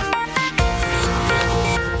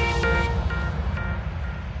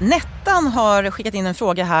 Nettan har skickat in en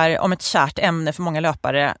fråga här om ett kärt ämne för många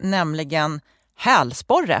löpare, nämligen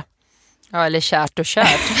hälsporre. Ja, eller kärt och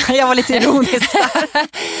kärt. Jag var lite ironisk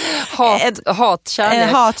där.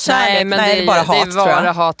 Hatkärlek. Nej, men det är bara hat, det är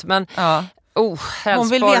bara hat. Men hon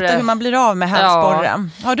vill veta hur man blir av med hälsporre.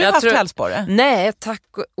 Har du haft hälsporre? Nej, tack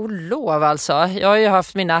och lov alltså. Jag har ju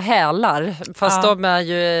haft mina hälar. Fast de är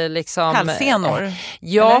ju liksom... Hälsenor?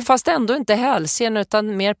 Ja, eller? Fast ändå inte hälsenor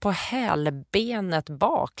utan mer på hälbenet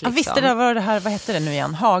bak. Liksom. Visst det var det här, vad heter det nu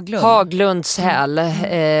igen? Haglunds häl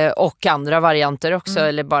och andra varianter också.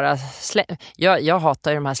 Eller bara jag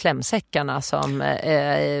hatar ju de här slemsäckarna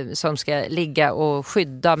som ska ligga och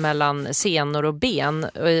skydda mellan senor och ben.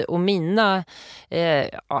 Och mina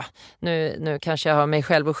nu kanske jag har mig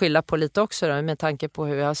själv att skylla på lite också då, med tanke på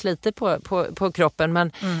hur jag har slitit på kroppen.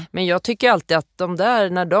 Men jag tycker alltid att de där,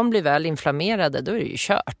 när de blir väl inflammerade, då är det ju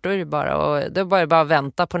kört. Då är det bara att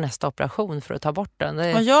vänta på nästa operation för att ta bort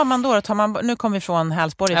den. Vad gör man då? Nu kommer vi från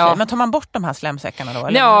hälsporre. Men tar man bort de här slemsäckarna då?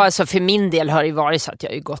 Eller? Ja, alltså för min del har det varit så att jag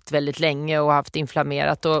har ju gått väldigt länge och haft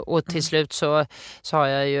inflammerat och till slut så har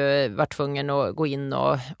jag ju varit tvungen att gå in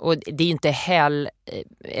och det är ju inte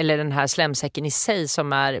eller den här slemsäcken i sig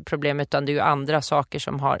som är problemet, utan det är ju andra saker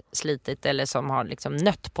som har slitit eller som har liksom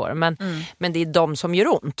nött på det. Men det är de som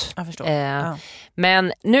gör ont. Jag förstår.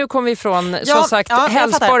 Men nu kommer vi från som sagt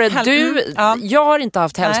hälsporre. Jag har inte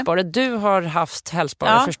haft hälsporre. Du har haft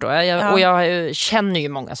hälsporre, förstår jag. Och jag känner ju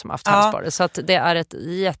många som har haft hälsporre. Så att det är ett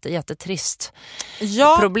jättetrist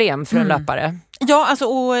problem för en löpare. Ja, alltså,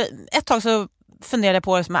 och ett tag så funderade jag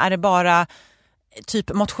på är det bara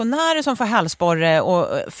typ motionärer som får hälsporre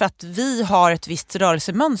och för att vi har ett visst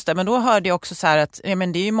rörelsemönster, men då hörde jag också så här att det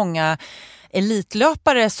är ju många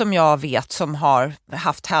elitlöpare som jag vet som har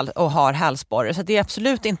haft och har hälsporre, så det är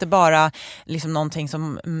absolut inte bara liksom någonting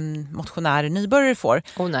som motionärer nybörjare får.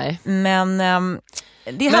 Nej. Men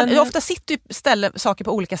ofta sitter ju saker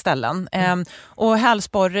på olika ställen. Och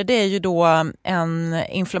hälsporre, det är ju då en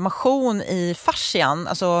inflammation i fascian,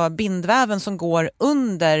 alltså bindväven som går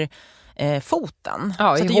under foten.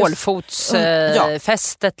 Ja, så i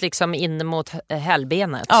hålfotsfästet liksom in mot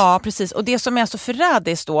hälbenet. Ja, precis. Och det som är så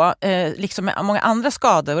förrädiskt då, liksom med många andra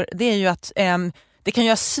skador, det är ju att det kan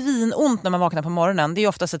göra svinont när man vaknar på morgonen. Det är ju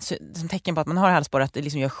oftast ett tecken på att man har hälsporre, att det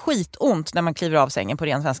liksom gör skitont när man kliver av sängen på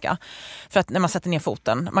ren svenska. För att när man sätter ner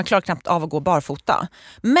foten, man klarar knappt av att gå barfota.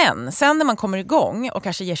 Men sen när man kommer igång och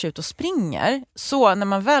kanske ger sig ut och springer, så när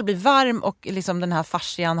man väl blir varm och liksom den här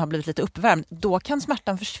fascian har blivit lite uppvärmd, då kan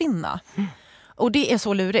smärtan försvinna. Och det är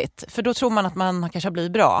så lurigt, för då tror man att man kanske har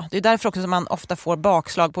blivit bra. Det är därför också som man ofta får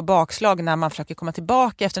bakslag på bakslag när man försöker komma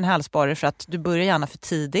tillbaka efter en hälsporre, för att du börjar gärna för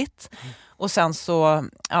tidigt. Och sen så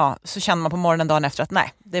känner man på morgonen dagen efter att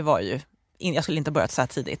nej, det var ju jag skulle inte börjat så här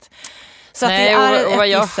tidigt. Så nej, att det är och vad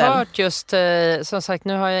jag har hört just, som sagt,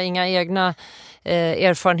 nu har jag inga egna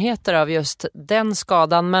erfarenheter av just den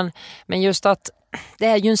skadan, men just att det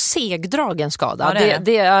är ju en segdragen skada. Ja,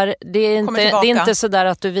 det är inte så där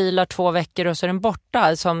att du vilar 2 veckor och så är den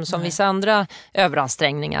borta som vissa andra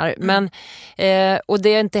överansträngningar. Men, och det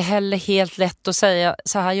är inte heller helt lätt att säga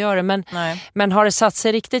så här gör det. Men har det satt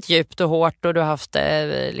sig riktigt djupt och hårt och du har haft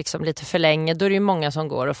det liksom lite för länge, då är det ju många som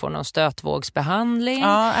går och får någon stötvågsbehandling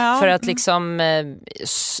för att liksom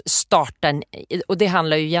starta och det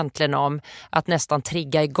handlar ju egentligen om att nästan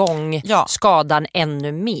trigga igång skadan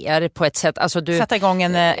ännu mer på ett sätt. Alltså sätta igång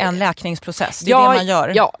en läkningsprocess. Det är det man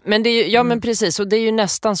gör. Ja, men, men precis. Och det är ju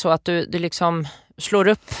nästan så att du liksom slår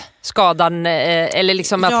upp skadan eller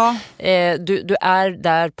liksom att du är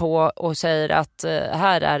där på och säger att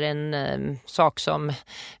här är en sak som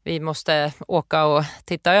vi måste åka och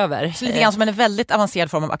titta över. Så lite grann som en väldigt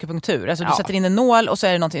avancerad form av akupunktur. Alltså du sätter in en nål och så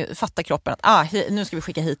är det någonting, fattar kroppen att nu ska vi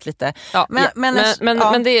skicka hit lite. Ja, men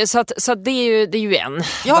det är så att det är ju en.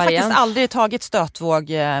 Jag har faktiskt aldrig tagit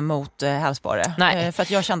stötvåg mot hälsporre. Nej. För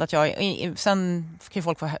att jag kände att sen kan ju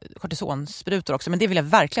folk få kortisonsprutor också, men det vill jag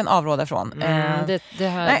verkligen avråda från. Det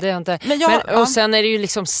har inte. Och sen är det ju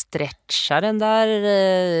liksom stretcha den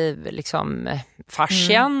där liksom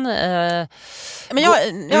fascian. Men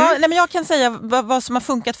jag kan säga vad som har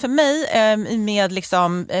funkat för mig med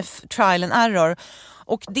liksom trial and error.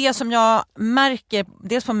 Och det som jag märker,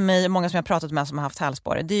 dels på mig och många som jag har pratat med som har haft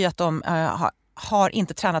hälsporre, det är ju att de har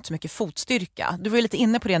inte tränat så mycket fotstyrka. Du var ju lite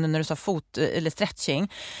inne på det nu när du sa fot eller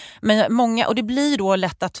stretching. Men många, och det blir då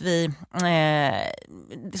lätt att vi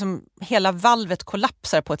liksom hela valvet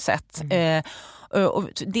kollapsar på ett sätt. Och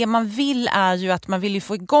det man vill är ju att man vill ju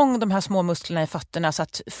få igång de här små musklerna i fötterna så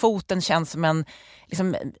att foten känns som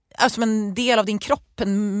en del av din kropp,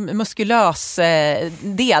 en muskulös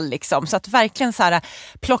del liksom. Så att verkligen så här,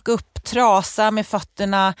 plocka upp, trasa med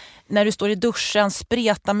fötterna när du står i duschen,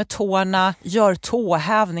 spreta med tårna, gör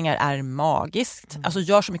tåhävningar är magiskt. Alltså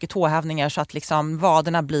gör så mycket tåhävningar så att liksom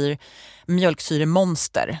vaderna blir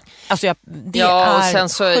mjölksyremonster. Alltså det är och sen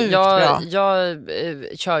så sjukt bra. Jag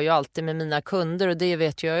kör ju alltid med mina kunder och det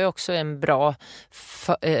vet jag är också en bra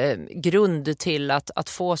grund till att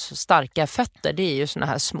få så starka fötter. Det är ju såna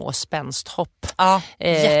här små spänsthopp. Ja,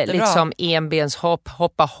 liksom enbenshopp,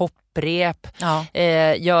 hopprep,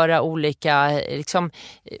 göra olika liksom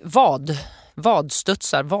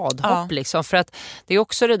vadstudsar, vadhopp liksom. För att det är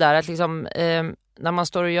också det där att liksom när man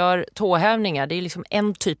står och gör tåhävningar, det är liksom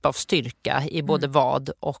en typ av styrka i både vad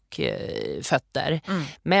och fötter.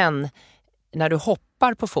 Men när du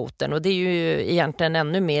hoppar på foten, och det är ju egentligen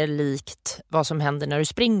ännu mer likt vad som händer när du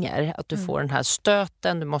springer, att du får den här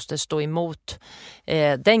stöten, du måste stå emot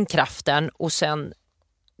den kraften och sen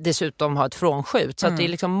dessutom ha ett frånskjut. Så att det är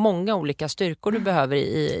liksom många olika styrkor du behöver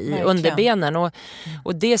i underbenen.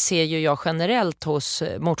 Och det ser ju jag generellt hos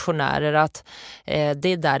motionärer att det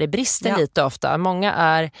är där det brister lite ofta. Många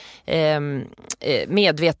är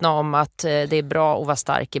medvetna om att det är bra att vara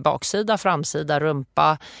stark i baksida, framsida,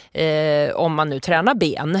 rumpa om man nu tränar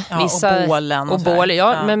ben. Och bålen. Och bål,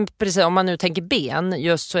 men precis, om man nu tänker ben,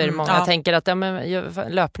 just så är det många tänker att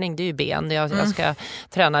löpning det är ju ben. Jag ska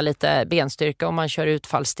träna lite benstyrka om man kör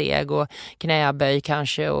utfallssteg och knäböj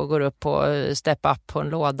kanske och går upp på step up på en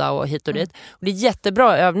låda och hit och dit. Och det är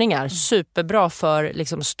jättebra övningar, superbra för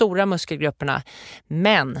liksom stora muskelgrupperna.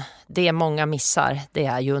 Men det många missar, det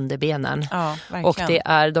är ju underbenen. Ja, och det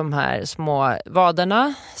är de här små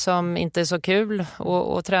vaderna som inte är så kul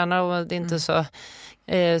att träna och det är inte så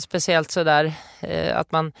speciellt sådär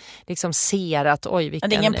att man liksom ser att oj vilken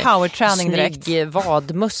det är ingen powerträning direkt. Snygg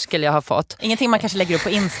vadmuskel jag har fått. Ingenting man kanske lägger upp på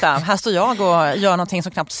Insta. Här står jag och gör någonting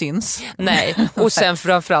som knappt syns. Nej, och sen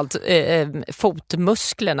framförallt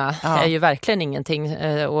fotmusklerna är ju verkligen ingenting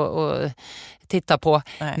att titta på.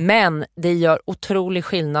 Nej. Men det gör otrolig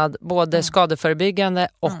skillnad både skadeförebyggande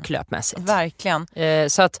och löpmässigt. Verkligen.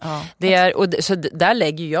 Så att det är, så där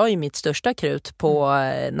lägger jag ju mitt största krut på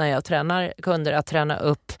när jag tränar kunder att träna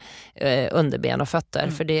upp underben och fötter.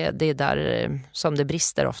 För det är där som det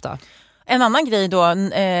brister ofta. En annan grej då,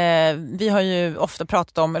 vi har ju ofta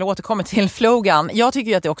pratat om, eller återkommit till flogan. Jag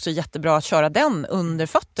tycker ju att det är också jättebra att köra den under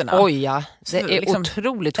fötterna. Oj ja, det är liksom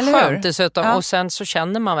otroligt skönt dessutom. Och sen så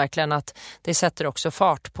känner man verkligen att det sätter också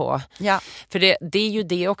fart på. Ja. För det är ju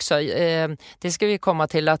det också, det ska vi komma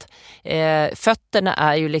till att fötterna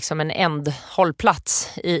är ju liksom en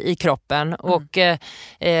ändhållplats i kroppen. Och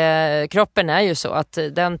kroppen är ju så att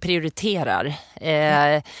den prioriterar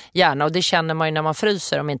gärna, och det känner man ju när man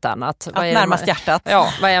fryser om inte annat. Närmast hjärtat.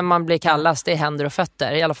 Ja, vad är man blir kallast, det är händer och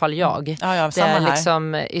fötter, i alla fall jag. Ja, det är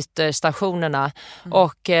liksom ytterstationerna.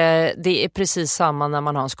 Och det är precis samma när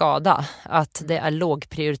man har en skada, att det är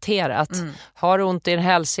lågprioriterat. Har du ont i en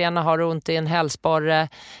hälsena, har du ont i en hälsporre,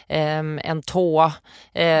 en tå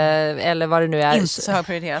eller vad det nu är. Inte så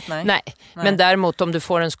högprioriterat, nej. Men däremot om du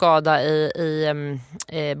får en skada i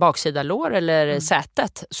baksida lår eller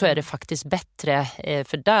sätet så är det faktiskt bättre,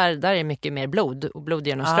 för där är mycket mer blod och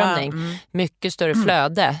blodgenomströmning. Mycket större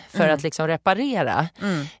flöde för att liksom reparera.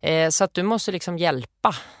 Så att du måste liksom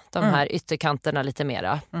hjälpa de här ytterkanterna lite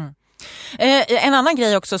mera. En annan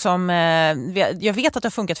grej också som jag vet att det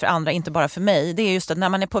har funkat för andra, inte bara för mig, det är just att när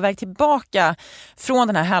man är på väg tillbaka från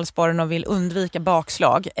den här hälsporren och vill undvika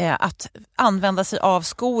bakslag, att använda sig av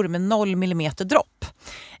skor med 0 mm dropp.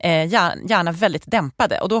 Gärna väldigt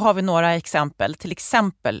dämpade. Och då har vi några exempel, till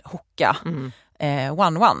exempel Hoka.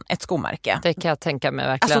 One, ett skomärke. Det kan jag tänka mig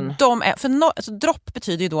verkligen. Alltså dropp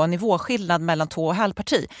betyder ju då nivåskillnad mellan tå och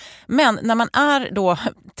hälparti. Men när man är då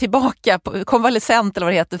tillbaka på konvalescent eller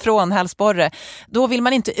vad det heter från hälsporre, då vill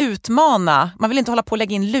man inte utmana, man vill inte hålla på att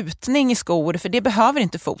lägga in lutning i skor, för det behöver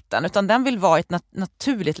inte foten, utan den vill vara i ett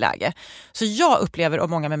naturligt läge. Så jag upplever, och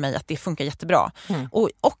många med mig, att det funkar jättebra. Och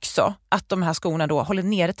också att de här skorna då håller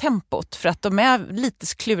nere tempot, för att de är lite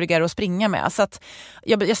klurigare att springa med. Så att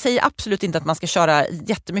jag säger absolut inte att man ska köra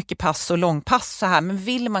jättemycket pass och långpass så här, men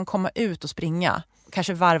vill man komma ut och springa,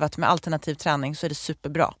 kanske varvat med alternativ träning, så är det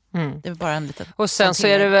superbra. Det är bara en liten. Och sen så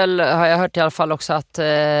är det väl, har jag hört i alla fall också, att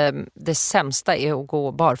det sämsta är att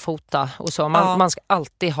gå barfota och så. Man ska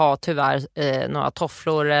alltid ha tyvärr några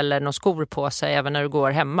tofflor eller några skor på sig även när du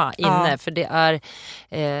går hemma inne, för det är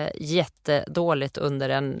jättedåligt under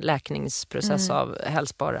en läkningsprocess av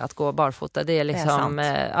hälsporre att gå barfota. Det är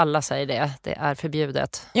liksom, alla säger det är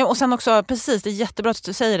förbjudet. Ja, och sen också, precis, det är jättebra att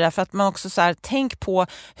du säger det, för att man också så här, tänk på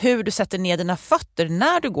hur du sätter ner dina fötter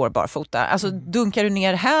när du går barfota. Alltså dunkar du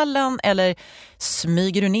ner här eller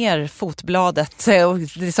smyger du ner fotbladet och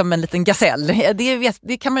det är som en liten gasell?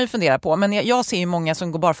 Det kan man ju fundera på. Men jag ser ju många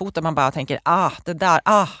som går barfota, man bara tänker, det där,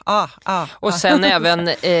 Och sen även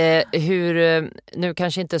hur, nu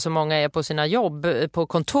kanske inte så många är på sina jobb på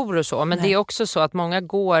kontor och så, men det är också så att många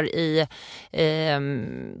går i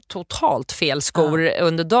totalt fel skor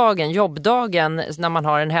under dagen, jobbdagen, när man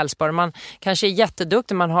har en hälsporre. Man kanske är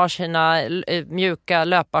jätteduktig, man har sina mjuka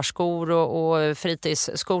löparskor och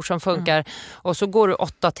fritidsskor som funkar, och så går du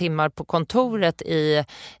 8 timmar på kontoret i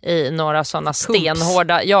några sådana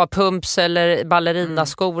stenhårda pumps eller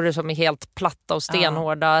ballerinaskor som är helt platta och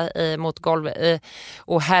stenhårda mot golvet,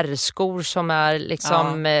 och herrskor som är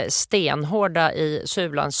liksom stenhårda i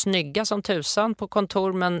sulan, snygga som tusan på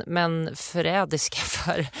kontor, men förrädiska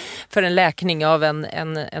för en läkning av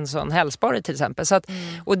en sån hälsporre till exempel. Så att,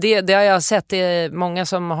 och det har jag sett, det är många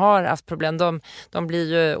som har haft problem, de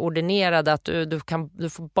blir ju ordinerade att du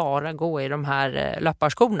får får bara gå i de här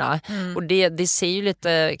löparskorna. Och det ser ju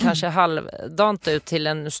lite kanske halvdant ut till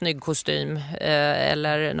en snygg kostym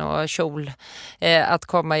eller någon kjol att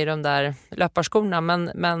komma i de där löparskorna,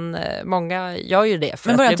 men många gör ju det för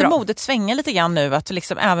men börjar att det är bra. inte modet svänga lite grann nu, att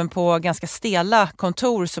liksom även på ganska stela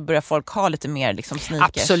kontor så börjar folk ha lite mer liksom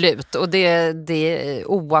sneakers? Absolut, och det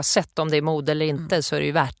oavsett om det är mode eller inte så är det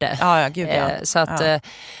ju värt det. Ja, gud, ja. Så att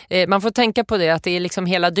man får tänka på det, att det är liksom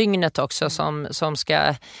hela dygnet också som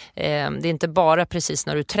ska, det är inte bara precis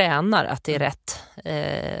när du tränar att det är rätt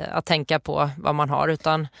att tänka på vad man har,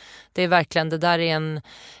 utan det är verkligen, det där är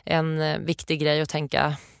en viktig grej att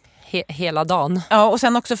tänka hela dagen. Ja, och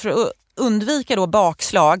sen också för att undvika då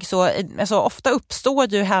bakslag, så alltså, ofta uppstår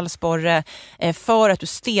ju hälsporre för att du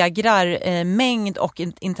stegrar mängd och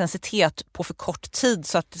intensitet på för kort tid,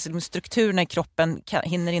 så att strukturerna i kroppen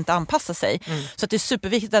hinner inte anpassa sig. Så att det är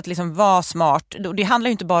superviktigt att liksom vara smart. Det handlar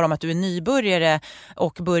ju inte bara om att du är nybörjare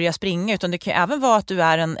och börjar springa, utan det kan även vara att du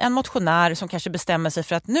är en motionär som kanske bestämmer sig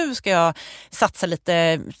för att nu ska jag satsa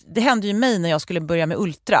lite. Det hände ju mig när jag skulle börja med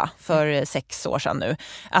ultra för 6 år sedan nu,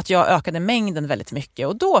 att jag ökade mängden väldigt mycket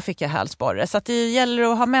och då fick jag hälsporre. Så att det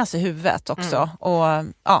gäller att ha med sig huvudet också och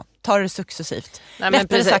ta det successivt. Nej, men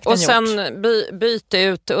precis. Och sen byta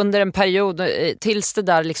ut under en period tills det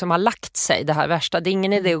där liksom har lagt sig, det här värsta. Det är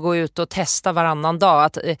ingen idé att gå ut och testa varannan dag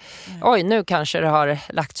att oj, nu kanske det har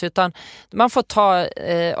lagt sig, utan man får ta,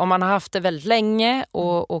 om man har haft det väldigt länge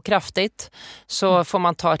och kraftigt, så får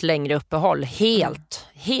man ta ett längre uppehåll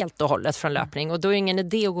helt och hållet från löpning, och då är det ingen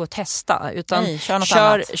idé att gå och testa, utan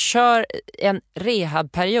kör en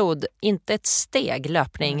rehabperiod, inte ett steg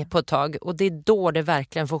löpning på ett tag, och det är då det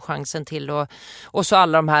verkligen får chansen till, och så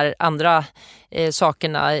alla de här andra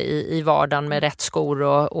sakerna i vardagen med rätt skor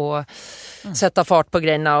och sätta fart på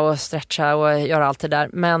grejerna och stretcha och göra allt det där,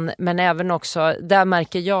 men även också, där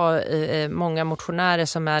märker jag många motionärer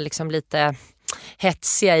som är liksom lite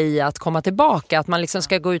hetsiga i att komma tillbaka, att man liksom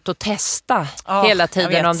ska gå ut och testa hela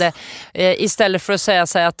tiden om det, istället för att säga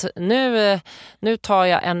sig att nu tar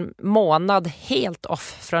jag en månad helt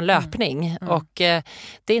off från löpning och det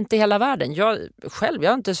är inte hela världen.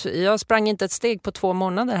 Jag sprang inte ett steg på 2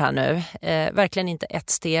 månader här nu, verkligen inte ett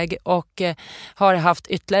steg, och har haft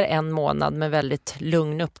ytterligare 1 månad med väldigt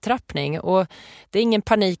lugn upptrappning, och det är ingen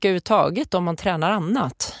panik överhuvudtaget om man tränar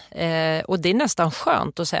annat, och det är nästan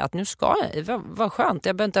skönt att säga att nu ska jag, vad skönt,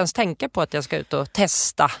 jag behöver inte ens tänka på att jag ska ut och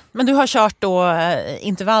testa. Men du har kört då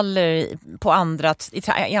intervaller på i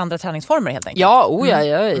andra träningsformer helt enkelt? Ja,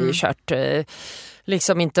 jag har ju kört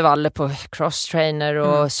liksom intervaller på crosstrainer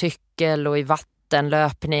och cykel och i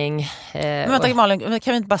vattenlöpning. Men vänta Malin,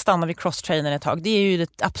 kan vi inte bara stanna vid crosstrainer ett tag? Det är ju det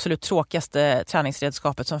absolut tråkigaste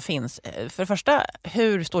träningsredskapet som finns. För det första,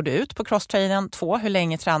 hur står du ut på crosstrainern? 2, hur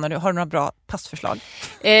länge tränar du? Har du några bra passförslag?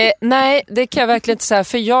 Nej, det kan jag verkligen inte säga.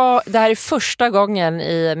 För det här är första gången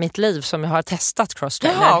i mitt liv som jag har testat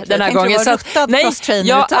crosstrainer. Jaha, den här gången. Så nej,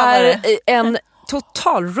 jag är en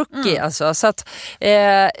total rookie alltså, så att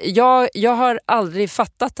jag har aldrig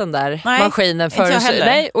fattat den där maskinen förrän.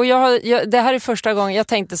 Nej, och det här är första gången jag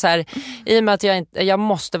tänkte så här, i och med att jag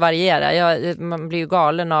måste variera. Man blir ju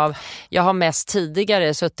galen av, jag har mest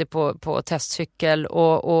tidigare suttit på testcykel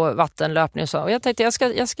och vattenlöpning och så. Och jag tänkte jag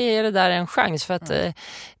ska ge det där en chans för att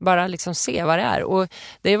bara liksom se vad det är. Och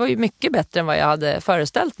det var ju mycket bättre än vad jag hade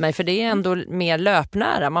föreställt mig, för det är ändå mer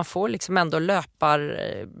löpnära. Man får liksom ändå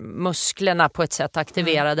löparmusklerna på ett sätt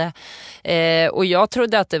aktiverade. Och jag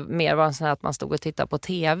trodde att det mer var så här att man stod och tittade på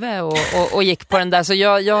tv och gick på den där. Så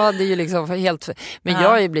jag hade ju liksom helt... Men jag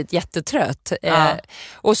har ju blivit jättetrött.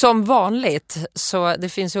 Och som vanligt, så det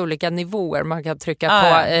finns olika nivåer man kan trycka på.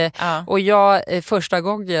 Och första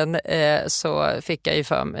gången så fick jag ju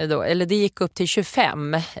för mig då, eller det gick upp till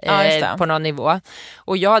 25 på någon nivå.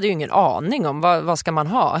 Och jag hade ju ingen aning om vad ska man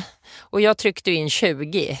ha. Och jag tryckte in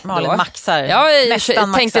 20. Malin maxar.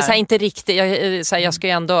 Jag tänkte så här, inte riktigt, jag ska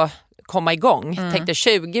ju ändå komma igång. Tänkte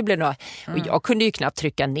 20 blir nog. Och jag kunde ju knappt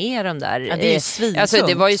trycka ner dem där. Ja, det är ju svintungt. Alltså,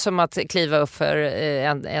 det var ju som att kliva upp för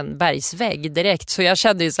en bergsvägg direkt. Så jag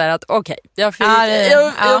kände ju så här att okej, jag fick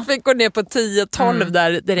gå ner på 10-12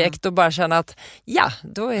 där direkt och bara känna att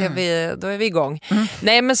då är vi igång.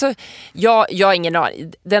 Nej, men så jag har ingen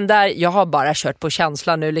aning. Den där, jag har bara kört på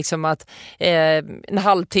känslan nu liksom att en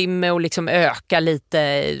halvtimme och liksom öka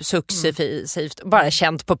lite successivt. Bara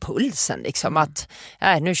känt på pulsen liksom att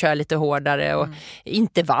nu kör jag lite hårdare och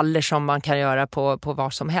intervaller som man kan göra på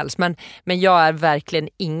vad som helst. Men jag är verkligen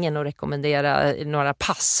ingen att rekommendera några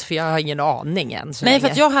pass, för jag har ingen aning än. Nej, för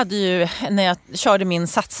att jag hade ju, när jag körde min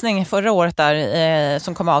satsning förra året där,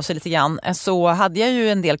 som kom av sig lite grann, så hade jag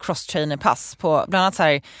ju en del cross-trainer-pass på bland annat så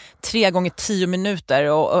här 3 gånger 10 minuter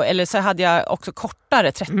eller så hade jag också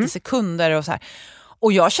kortare 30 sekunder och så här.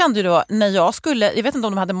 Och jag kände ju då när jag vet inte om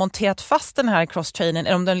de hade monterat fast den här cross-trainern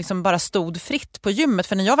eller om den liksom bara stod fritt på gymmet,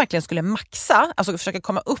 för när jag verkligen skulle maxa, alltså försöka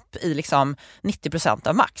komma upp i liksom 90%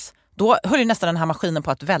 av max, då höll ju nästan den här maskinen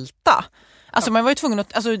på att välta. Alltså man var ju tvungen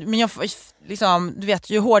att, alltså, men jag, liksom, du vet,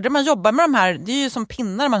 ju hårdare man jobbar med de här, det är ju som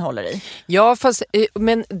pinnar man håller i. Ja, fast,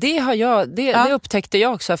 men det upptäckte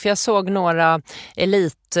jag också, för jag såg några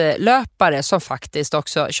elitlöpare som faktiskt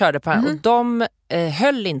också körde på här, och de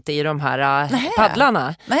höll inte i de här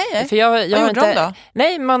paddlarna. Nej. För jag vad gjorde de då?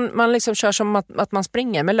 Nej, man liksom kör som att man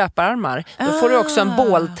springer med löpararmar. Då får du också en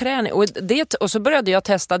bålträning. Och så började jag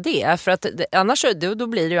testa det, för att annars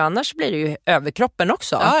blir det ju överkroppen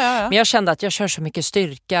också. Ja. Men jag kände att jag kör så mycket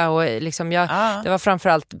styrka och liksom det var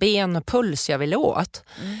framförallt ben och puls jag ville åt.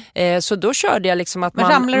 Så då körde jag liksom att men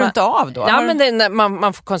ramlar du inte av då? Ja, men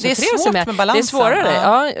man får koncentrera sig med balansen. Det är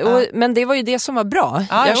svårare. Men det var ju det som var bra.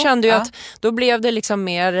 Jag kände ju att då blev det liksom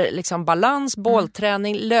mer liksom balans,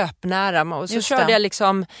 bålträning, löpnära, och så körde jag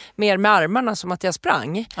liksom mer med armarna som att jag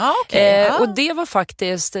sprang. Och det var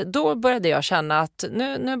faktiskt, då började jag känna att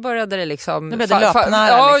nu började det liksom nu blev det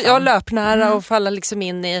löpnära. Jag löpnära och falla liksom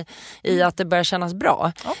in i att det börjar kännas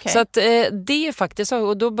bra. Så att det är faktiskt så,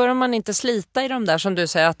 och då börjar man inte slita i de där som du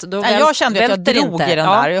säger att då jag kände att jag drog i den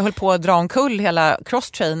där. Jag höll på att dra omkull hela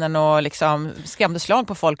cross-trainern och liksom skrämde slag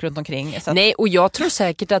på folk runt omkring. Så att... Nej, och jag tror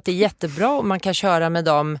säkert att det är jättebra om man kan köra med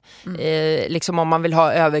dem liksom om man vill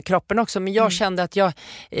ha överkroppen också, men jag kände att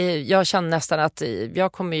jag kände nästan att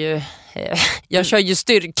jag kommer ju jag kör ju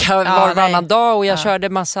styrka varannan dag, och jag körde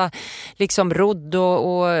massa liksom rodd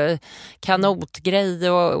och kanotgrej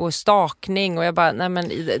och stakning, och jag bara, nej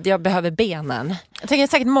men jag behöver benen. Jag tänker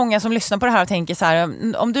säkert många som lyssnar på det här och tänker så här,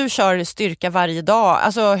 om du kör styrka varje dag,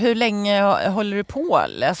 alltså hur länge håller du på?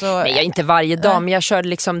 Alltså, nej, inte varje dag, men jag körde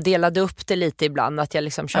liksom, delade upp det lite ibland, att jag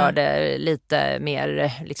liksom körde lite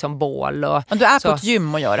mer liksom bål. Och du är på ett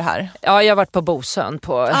gym och gör det här? Ja, jag har varit på Bosön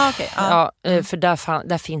på, för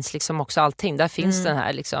där finns liksom också allting. Där finns den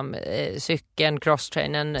här liksom, cykeln,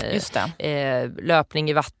 crosstrainern, löpning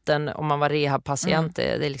i vatten om man var rehabpatient.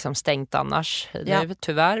 Det är liksom stängt annars nu,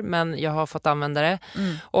 tyvärr, men jag har fått använda det.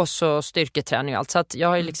 Och så styrketräning och allt. Så att jag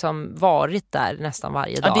har ju liksom varit där nästan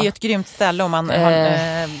varje dag. Ja, det är ju ett grymt ställe om man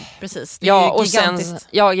precis. Det är ja, gigantiskt.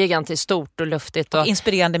 Gigantiskt stort och luftigt. Och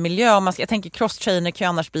inspirerande miljö. Jag tänker cross-trainer kan ju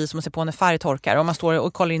annars bli som att se på när färg torkar och man står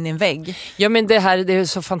och kollar in i en vägg. Ja, men det är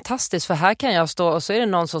så fantastiskt, för här kan jag stå och så är det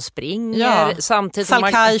någon som springer samtidigt.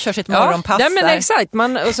 Salkai kör sitt morgonpass. Ja, men exakt.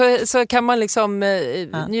 Och så kan man liksom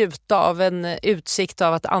njuta av en utsikt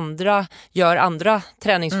av att andra gör andra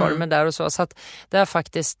träningsformer där och så. Så att det har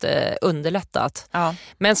faktiskt underlättat. Ja.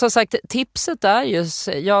 Men som sagt, tipset är just,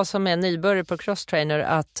 jag som är nybörjare på crosstrainer,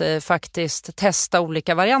 att faktiskt testa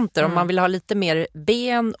olika varianter. Om man vill ha lite mer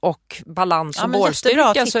ben och balans och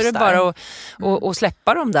bålstyrka, så är det bara att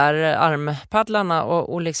släppa de där armpaddlarna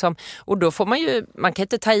och liksom, och då får man kan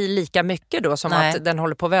inte ta i lika mycket då som att den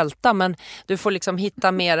håller på att välta, men du får liksom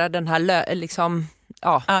hitta mera den här liksom,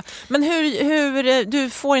 men hur du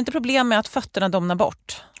får inte problem med att fötterna domnar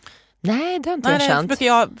bort? Nej, det har inte jag känt. Det brukar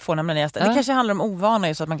jag få nämligen. Det kanske handlar om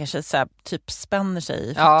ovana, så att man kanske så här, typ spänner sig i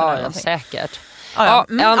fötterna. Ja, säkert.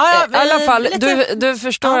 I alla fall, du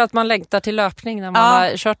förstår att man längtar till löpning när man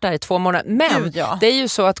har kört där i 2 månader. Men det är ju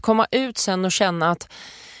så att komma ut sen och känna att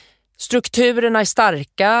strukturerna är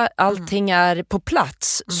starka, allting är på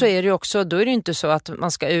plats, så är det ju också, då är det inte så att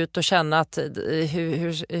man ska ut och känna att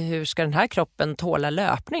hur ska den här kroppen tåla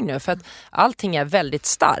löpning nu, för att allting är väldigt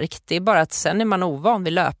starkt. Det är bara att sen är man ovan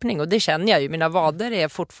vid löpning, och det känner jag ju, mina vader är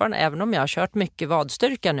fortfarande, även om jag har kört mycket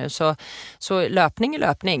vadstyrka nu, så löpning är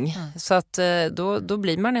löpning. Så att då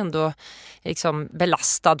blir man ändå liksom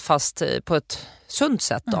belastad, fast på ett sunt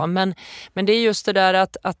sätt då. Men det är just det där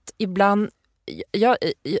att ibland,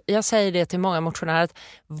 jag säger det till många motionärer, att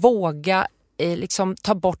våga liksom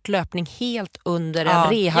ta bort löpning helt under en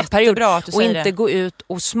rehabperiod och inte gå ut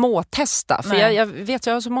och småtesta. För jag vet,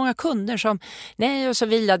 jag har så många kunder som, och så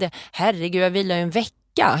vilade herregud, jag vilade en vecka.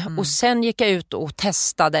 Och sen gick jag ut och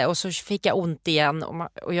testade och så fick jag ont igen,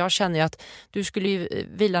 och jag känner ju att du skulle ju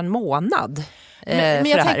vila en månad men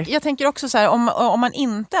jag tänker också så här, om man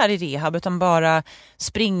inte är i rehab utan bara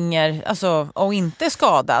springer, alltså, och inte är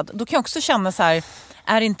skadad, då kan jag också känna så här,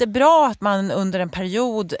 är det inte bra att man under en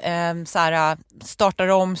period så här, startar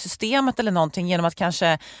om systemet eller någonting genom att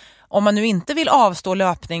kanske om man nu inte vill avstå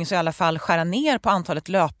löpning så i alla fall skära ner på antalet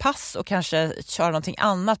löppass och kanske köra någonting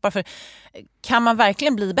annat. Bara för, kan man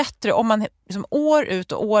verkligen bli bättre om man liksom år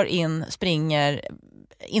ut och år in springer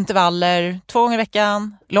intervaller 2 gånger i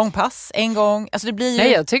veckan, långpass 1 gång? Alltså det blir ju...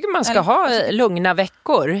 Nej, jag tycker man ska ha lugna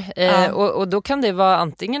veckor. Och då kan det vara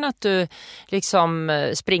antingen att du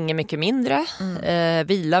liksom springer mycket mindre,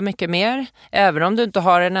 vilar mycket mer, även om du inte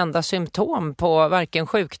har en enda symptom på varken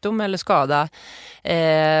sjukdom eller skada,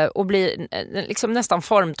 och blir liksom nästan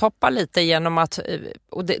formtoppa lite genom att,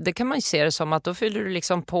 och det kan man ju se det som att då fyller du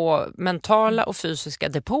liksom på mentala och fysiska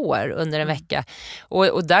depåer under en vecka,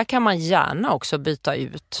 och där kan man gärna också byta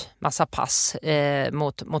ut massa pass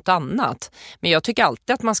mot annat. Men jag tycker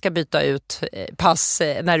alltid att man ska byta ut pass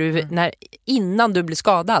innan du blir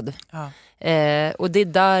skadad. Ja. Och det är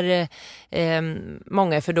där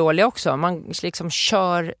många är för dåliga också. Man liksom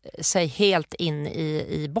kör sig helt in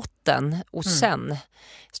i botten och sen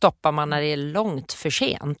stoppar man när det är långt för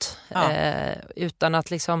sent. Utan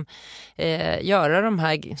att liksom göra de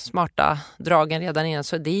här smarta dragen redan innan,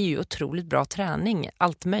 så det är ju otroligt bra träning.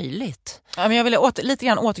 Allt möjligt. Ja, men jag vill lite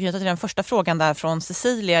grann återknyta till den första frågan där från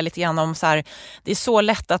Cecilia, lite grann om så här, det är så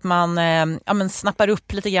lätt att man snappar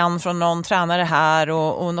upp lite grann från någon tränare här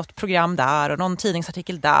och något program där och någon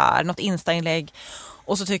tidningsartikel där, något Insta-inlägg.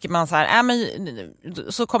 Och så tycker man så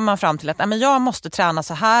här, så kommer man fram till att jag måste träna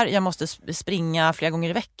så här, jag måste springa flera gånger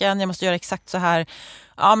i veckan, jag måste göra exakt så här.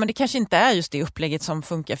 Ja, men det kanske inte är just det upplägget som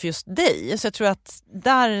funkar för just dig. Så jag tror att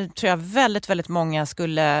där tror jag väldigt, väldigt många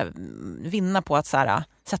skulle vinna på att så här,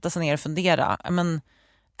 sätta sig ner och fundera. Men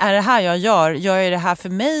är det här jag gör det här för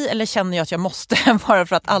mig, eller känner jag att jag måste bara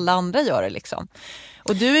för att alla andra gör det liksom?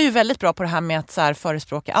 Och du är ju väldigt bra på det här med att så här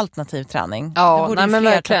förespråka alternativ träning. Ja, det borde ju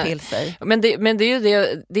fler ta till sig. Men det är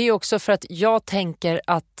ju det är också för att jag tänker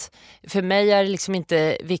att för mig är det liksom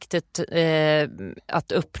inte viktigt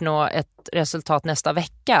att uppnå ett resultat nästa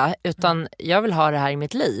vecka, utan jag vill ha det här i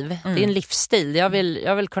mitt liv. Det är en livsstil.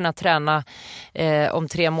 Jag vill kunna träna om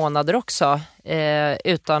 3 månader också,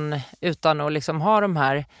 utan att liksom ha de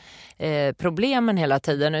här problemen hela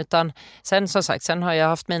tiden, utan sen har jag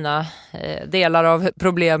haft mina delar av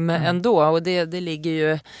problem ändå, och det ligger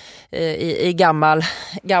ju i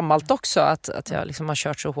gammalt också att jag liksom har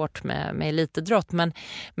kört så hårt med elitidrott,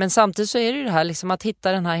 men samtidigt så är det ju det här liksom att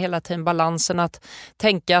hitta den här hela tiden balansen, att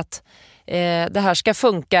tänka att det här ska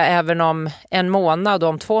funka även om 1 månad,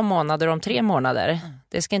 om 2 månader, om 3 månader.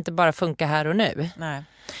 Det ska inte bara funka här och nu. Nej.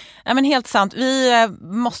 Ja, men helt sant. Vi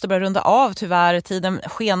måste börja runda av, tyvärr. Tiden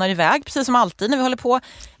skenar iväg, precis som alltid när vi håller på.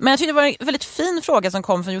 Men jag tyckte det var en väldigt fin fråga som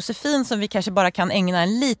kom från Josefin, som vi kanske bara kan ägna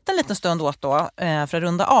en liten stund åt då, för att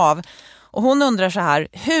runda av. Och hon undrar så här: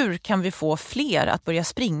 hur kan vi få fler att börja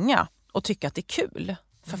springa och tycka att det är kul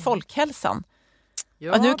för folkhälsan?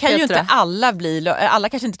 Ja, nu kan ju inte alla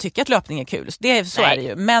kanske inte tycker att löpning är kul. Så är det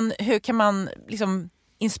ju. Men hur kan man liksom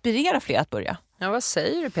inspirera fler att börja? Ja, vad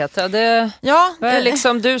säger du, Petra? Det är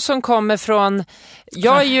liksom du som kommer från...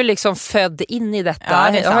 Jag är ju liksom född in i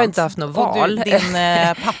detta. Ja, jag har inte haft något val. Din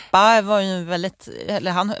pappa var ju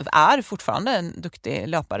han är fortfarande en duktig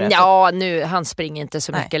löpare. Ja, han springer inte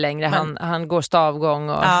så mycket längre. Han går stavgång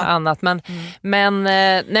och annat. Men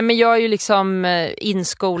jag är ju liksom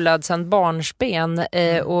inskolad sedan barnsben.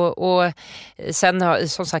 Och sen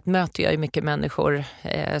som sagt möter jag ju mycket människor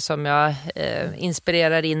som jag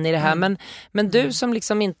inspirerar in i det här. Men du som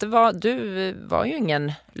liksom inte var... Du var ju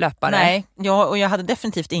ingen löpare. Nej, och jag hade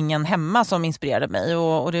definitivt ingen hemma som inspirerade mig.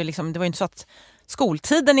 Och det var ju inte så att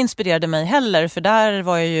skoltiden inspirerade mig heller. För där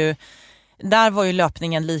var ju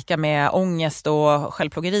löpningen lika med ångest och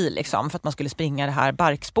självplågeri liksom, för att man skulle springa det här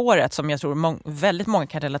barkspåret som jag tror väldigt många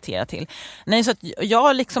kan relatera till. Nej, så att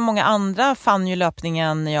jag liksom många andra fann ju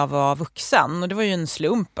löpningen när jag var vuxen, och det var ju en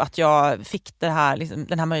slump att jag fick den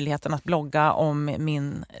här möjligheten att blogga om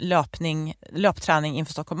min löpträning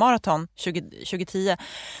inför Stockholm Marathon 2010.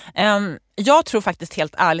 Jag tror faktiskt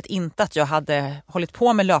helt ärligt inte att jag hade hållit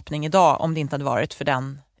på med löpning idag om det inte hade varit för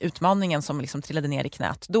den utmaningen som liksom trillade ner i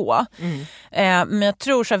knät då. Men jag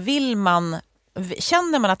tror så här,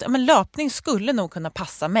 känner man att löpning skulle nog kunna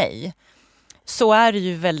passa mig, så är det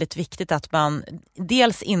ju väldigt viktigt att man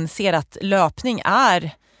dels inser att löpning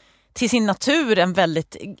är till sin natur en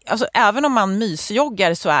väldigt, alltså även om man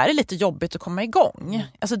mysjoggar så är det lite jobbigt att komma igång.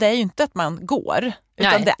 Alltså det är ju inte att man går,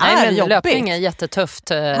 utan det är jobbigt. Löpning är jättetufft.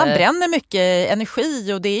 Man bränner mycket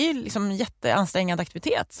energi och det är ju liksom jätteansträngande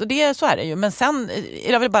aktivitet. Så är det ju. Men sen,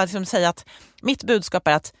 jag vill bara liksom säga att mitt budskap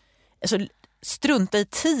är att alltså, strunta i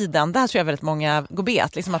tiden. Där tror jag väldigt många går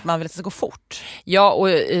bet, liksom att man vill att det ska gå fort. Ja, och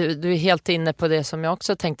du är helt inne på det som jag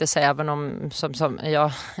också tänkte säga, även om som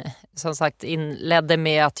jag som sagt inledde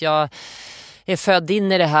med att jag är född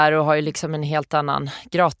in i det här och har ju liksom en helt annan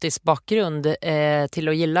gratis bakgrund till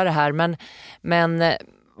att gilla det här. Men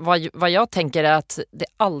vad jag tänker är att det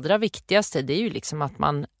allra viktigaste, det är ju liksom att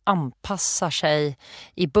man anpassar sig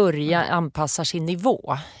i början, anpassar sin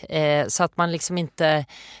nivå. Så att man liksom inte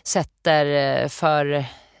sätter för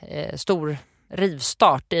stor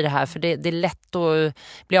rivstart i det här, för det är lätt att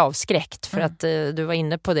bli avskräckt för att du var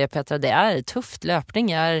inne på det, Petra, det är tufft.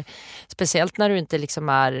 Löpning är, speciellt när du inte liksom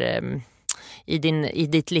är i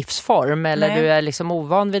ditt livsform eller du är liksom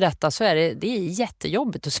ovan vid detta, så är det är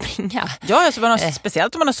jättejobbigt att springa. Ja, alltså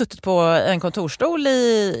speciellt om man har suttit på en kontorstol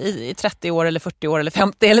i 30 år eller 40 år eller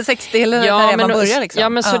 50 eller 60 eller när man börjar liksom. Ja,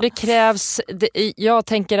 men så det krävs, jag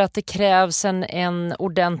tänker att det krävs en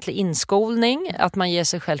ordentlig inskolning, att man ger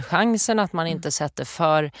sig själv chansen, att man inte sätter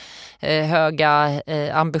för höga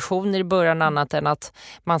ambitioner i början, annat än att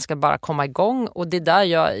man ska bara komma igång. Och det där,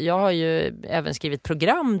 jag har ju även skrivit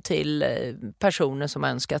program till personer som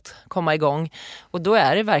önskat komma igång, och då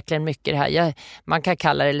är det verkligen mycket det här, man kan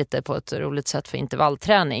kalla det lite på ett roligt sätt för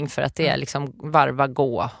intervallträning, för att det är liksom varva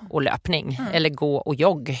gå och löpning eller gå och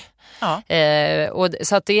jogg. Ja. Och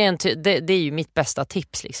så att det är ju mitt bästa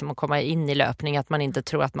tips liksom, att komma in i löpning, att man inte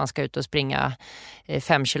tror att man ska ut och springa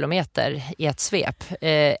 5 kilometer i ett svep,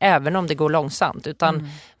 även om det går långsamt, utan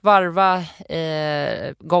varva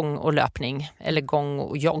gång och löpning eller gång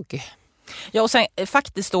och jogg. Ja, och sen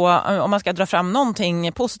faktiskt då, om man ska dra fram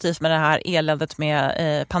någonting positivt med det här eländet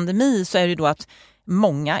med pandemi, så är det ju då att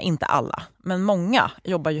många, inte alla, men många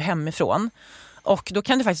jobbar ju hemifrån. Och då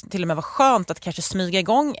kan det faktiskt till och med vara skönt att kanske smyga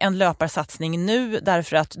igång en löparsatsning nu,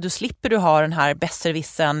 därför att du slipper ha den här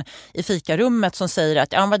besserwissen i fikarummet som säger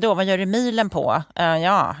att vad gör du milen på?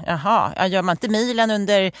 Gör man inte milen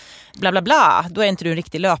under bla bla bla, då är inte du en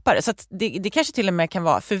riktig löpare. Så att det kanske till och med kan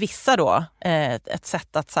vara för vissa då ett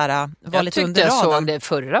sätt att så här, vara lite under raden. Jag såg det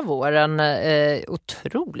förra våren,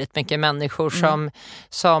 otroligt mycket människor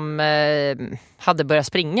som hade börjat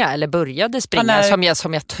springa eller började springa,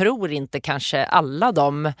 som jag tror inte kanske alla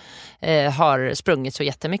de har sprungit så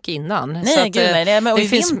jättemycket innan. Nej, så att, gud nej. Men i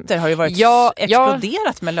vinter har ju varit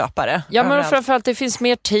exploderat med löpare. Ja, men framförallt det finns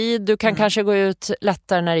mer tid. Du kan kanske gå ut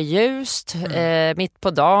lättare när det är ljust, mitt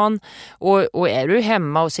på dagen. Och är du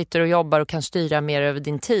hemma och sitter och jobbar och kan styra mer över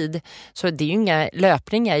din tid, så det är ju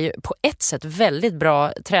löpning är ju på ett sätt väldigt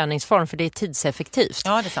bra träningsform, för det är tidseffektivt.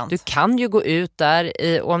 Ja, det är sant. Du kan ju gå ut där,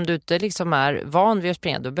 och om du inte liksom är van vid att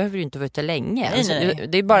springa, då behöver du inte vara ute länge. Nej.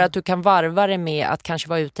 Det är bara att du kan varva det med att kanske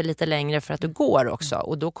vara ute lite längre för att du går också.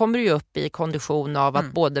 Och då kommer du upp i kondition av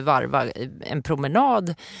att både varva en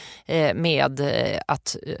promenad med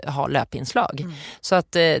att ha löpinslag. Så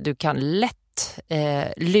att du kan lätt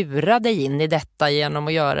lura dig in i detta genom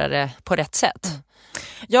att göra det på rätt sätt.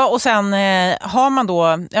 Ja, och sen har man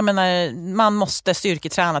då, jag menar, man måste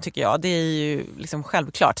styrketräna tycker jag. Det är ju liksom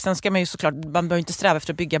självklart. Sen ska man ju såklart, man behöver inte sträva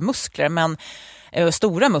efter att bygga muskler, men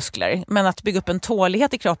stora muskler, men att bygga upp en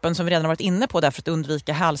tålighet i kroppen som vi redan har varit inne på, därför att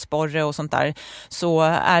undvika hälsporre och sånt där, så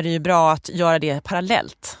är det ju bra att göra det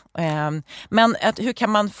parallellt. Men hur kan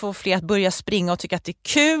man få fler att börja springa och tycka att det är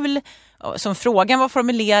kul? Som frågan var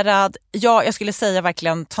formulerad, jag skulle säga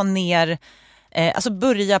verkligen ta ner, alltså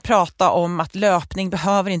börja prata om att löpning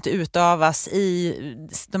behöver inte utövas i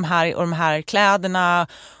de här kläderna,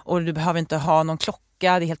 och du behöver inte ha någon klocka. Det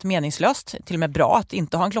är helt meningslöst, till och med bra att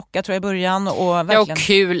inte ha en klocka tror jag i början. Och verkligen... Ja, och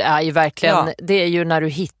kul är ju verkligen, det är ju när du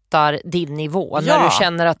hittar din nivå, när du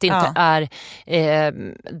känner att det inte är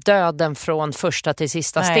döden från första till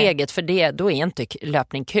sista steget, för då är inte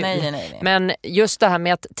löpning kul. Nej. Men just det här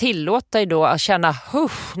med att tillåta dig då att känna,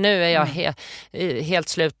 nu är jag helt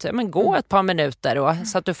slut, men gå ett par minuter då,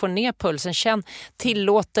 så att du får ner pulsen,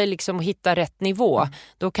 tillåt dig liksom att hitta rätt nivå,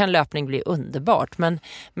 då kan löpning bli underbart, men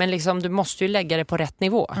liksom, du måste ju lägga det på rätt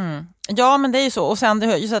nivå. Ja, men det är ju så. Och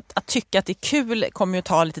sen just att tycka att det är kul kommer ju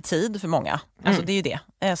ta lite tid för många. Alltså det är ju det.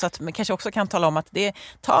 Så att man kanske också kan tala om att det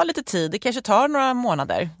tar lite tid. Det kanske tar några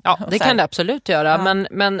månader. Ja, det kan det absolut göra.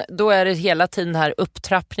 Men då är det hela tiden här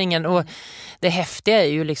upptrappningen. Och det häftiga är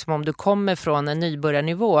ju liksom, om du kommer från en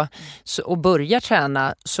nybörjarnivå och börjar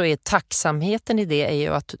träna, så är tacksamheten i det är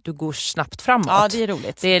ju att du går snabbt framåt. Ja, det är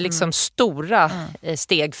roligt. Det är liksom stora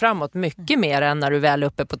steg framåt. Mycket mer än när du väl är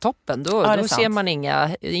uppe på toppen. Då ser man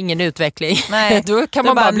ingen utveckling. Nej, då kan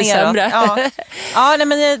man bara bli sämre. Nej,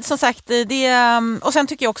 men som sagt, och sen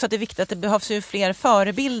tycker jag också att det är viktigt att det behövs ju fler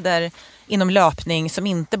förebilder inom löpning som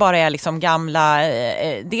inte bara är liksom gamla,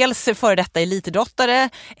 dels före detta elitidrottare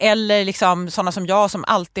eller liksom sådana som jag som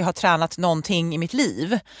alltid har tränat någonting i mitt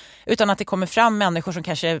liv. Utan att det kommer fram människor som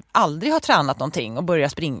kanske aldrig har tränat någonting och börjar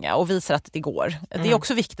springa och visar att det går. Det är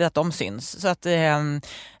också viktigt att de syns. Så att,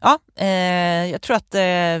 jag tror att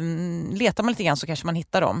letar man lite grann så kanske man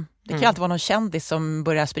hittar dem. Det kan ju alltid vara någon kändis som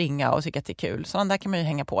börjar springa och tycker att det är kul. Så där kan man ju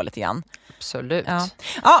hänga på lite grann. Absolut.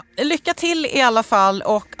 Ja, lycka till i alla fall.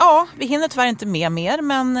 Och ja, vi hinner tyvärr inte med mer,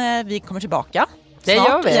 men vi kommer tillbaka. Det snart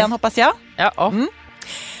gör vi. Igen, hoppas jag. Ja.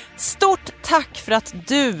 Stort tack för att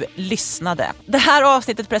du lyssnade. Det här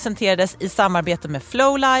avsnittet presenterades i samarbete med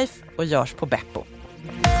Flowlife och görs på Beppo.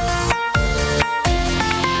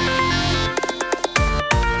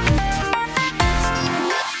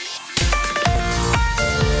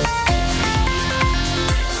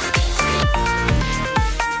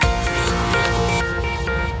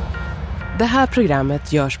 Det här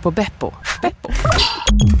programmet görs på Beppo.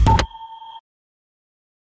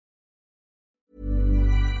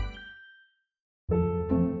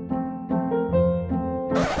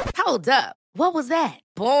 Hold up. What was that?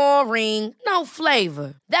 Boring. No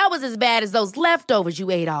flavor. That was as bad as those leftovers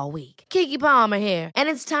you ate all week. Keke Palmer here, and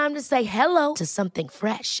it's time to say hello to something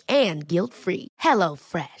fresh and guilt-free. Hello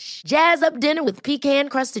Fresh. Jazz up dinner with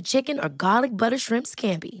pecan-crusted chicken or garlic butter shrimp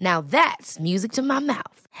scampi. Now that's music to my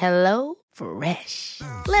mouth. Hello Fresh.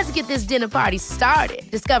 Let's get this dinner party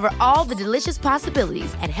started. Discover all the delicious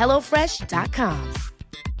possibilities at hellofresh.com.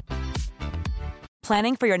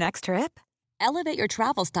 Planning for your next trip? Elevate your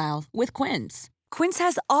travel style with Quince. Quince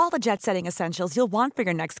has all the jet-setting essentials you'll want for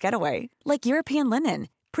your next getaway, like European linen,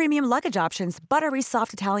 premium luggage options, buttery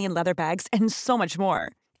soft Italian leather bags, and so much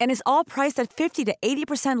more. And is all priced at 50 to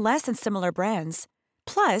 80% less than similar brands.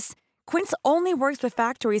 Plus, Quince only works with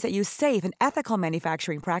factories that use safe and ethical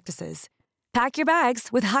manufacturing practices. Pack your bags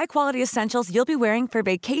with high-quality essentials you'll be wearing for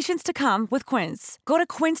vacations to come with Quince. Go to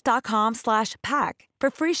quince.com/pack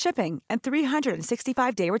for free shipping and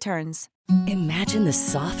 365-day returns. Imagine the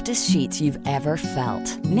softest sheets you've ever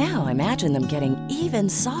felt. Now imagine them getting even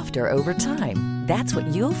softer over time. That's what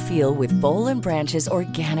you'll feel with Boll & Branch's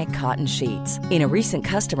organic cotton sheets. In a recent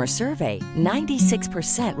customer survey,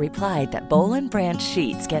 96% replied that Boll & Branch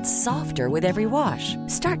sheets get softer with every wash.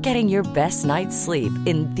 Start getting your best night's sleep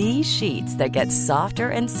in these sheets that get softer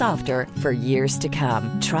and softer for years to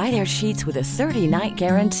come. Try their sheets with a 30-night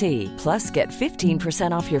guarantee. Plus, get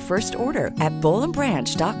 15% off your first order at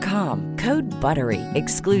bollandbranch.com. Code BUTTERY.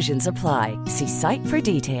 Exclusions apply. See site for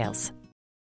details.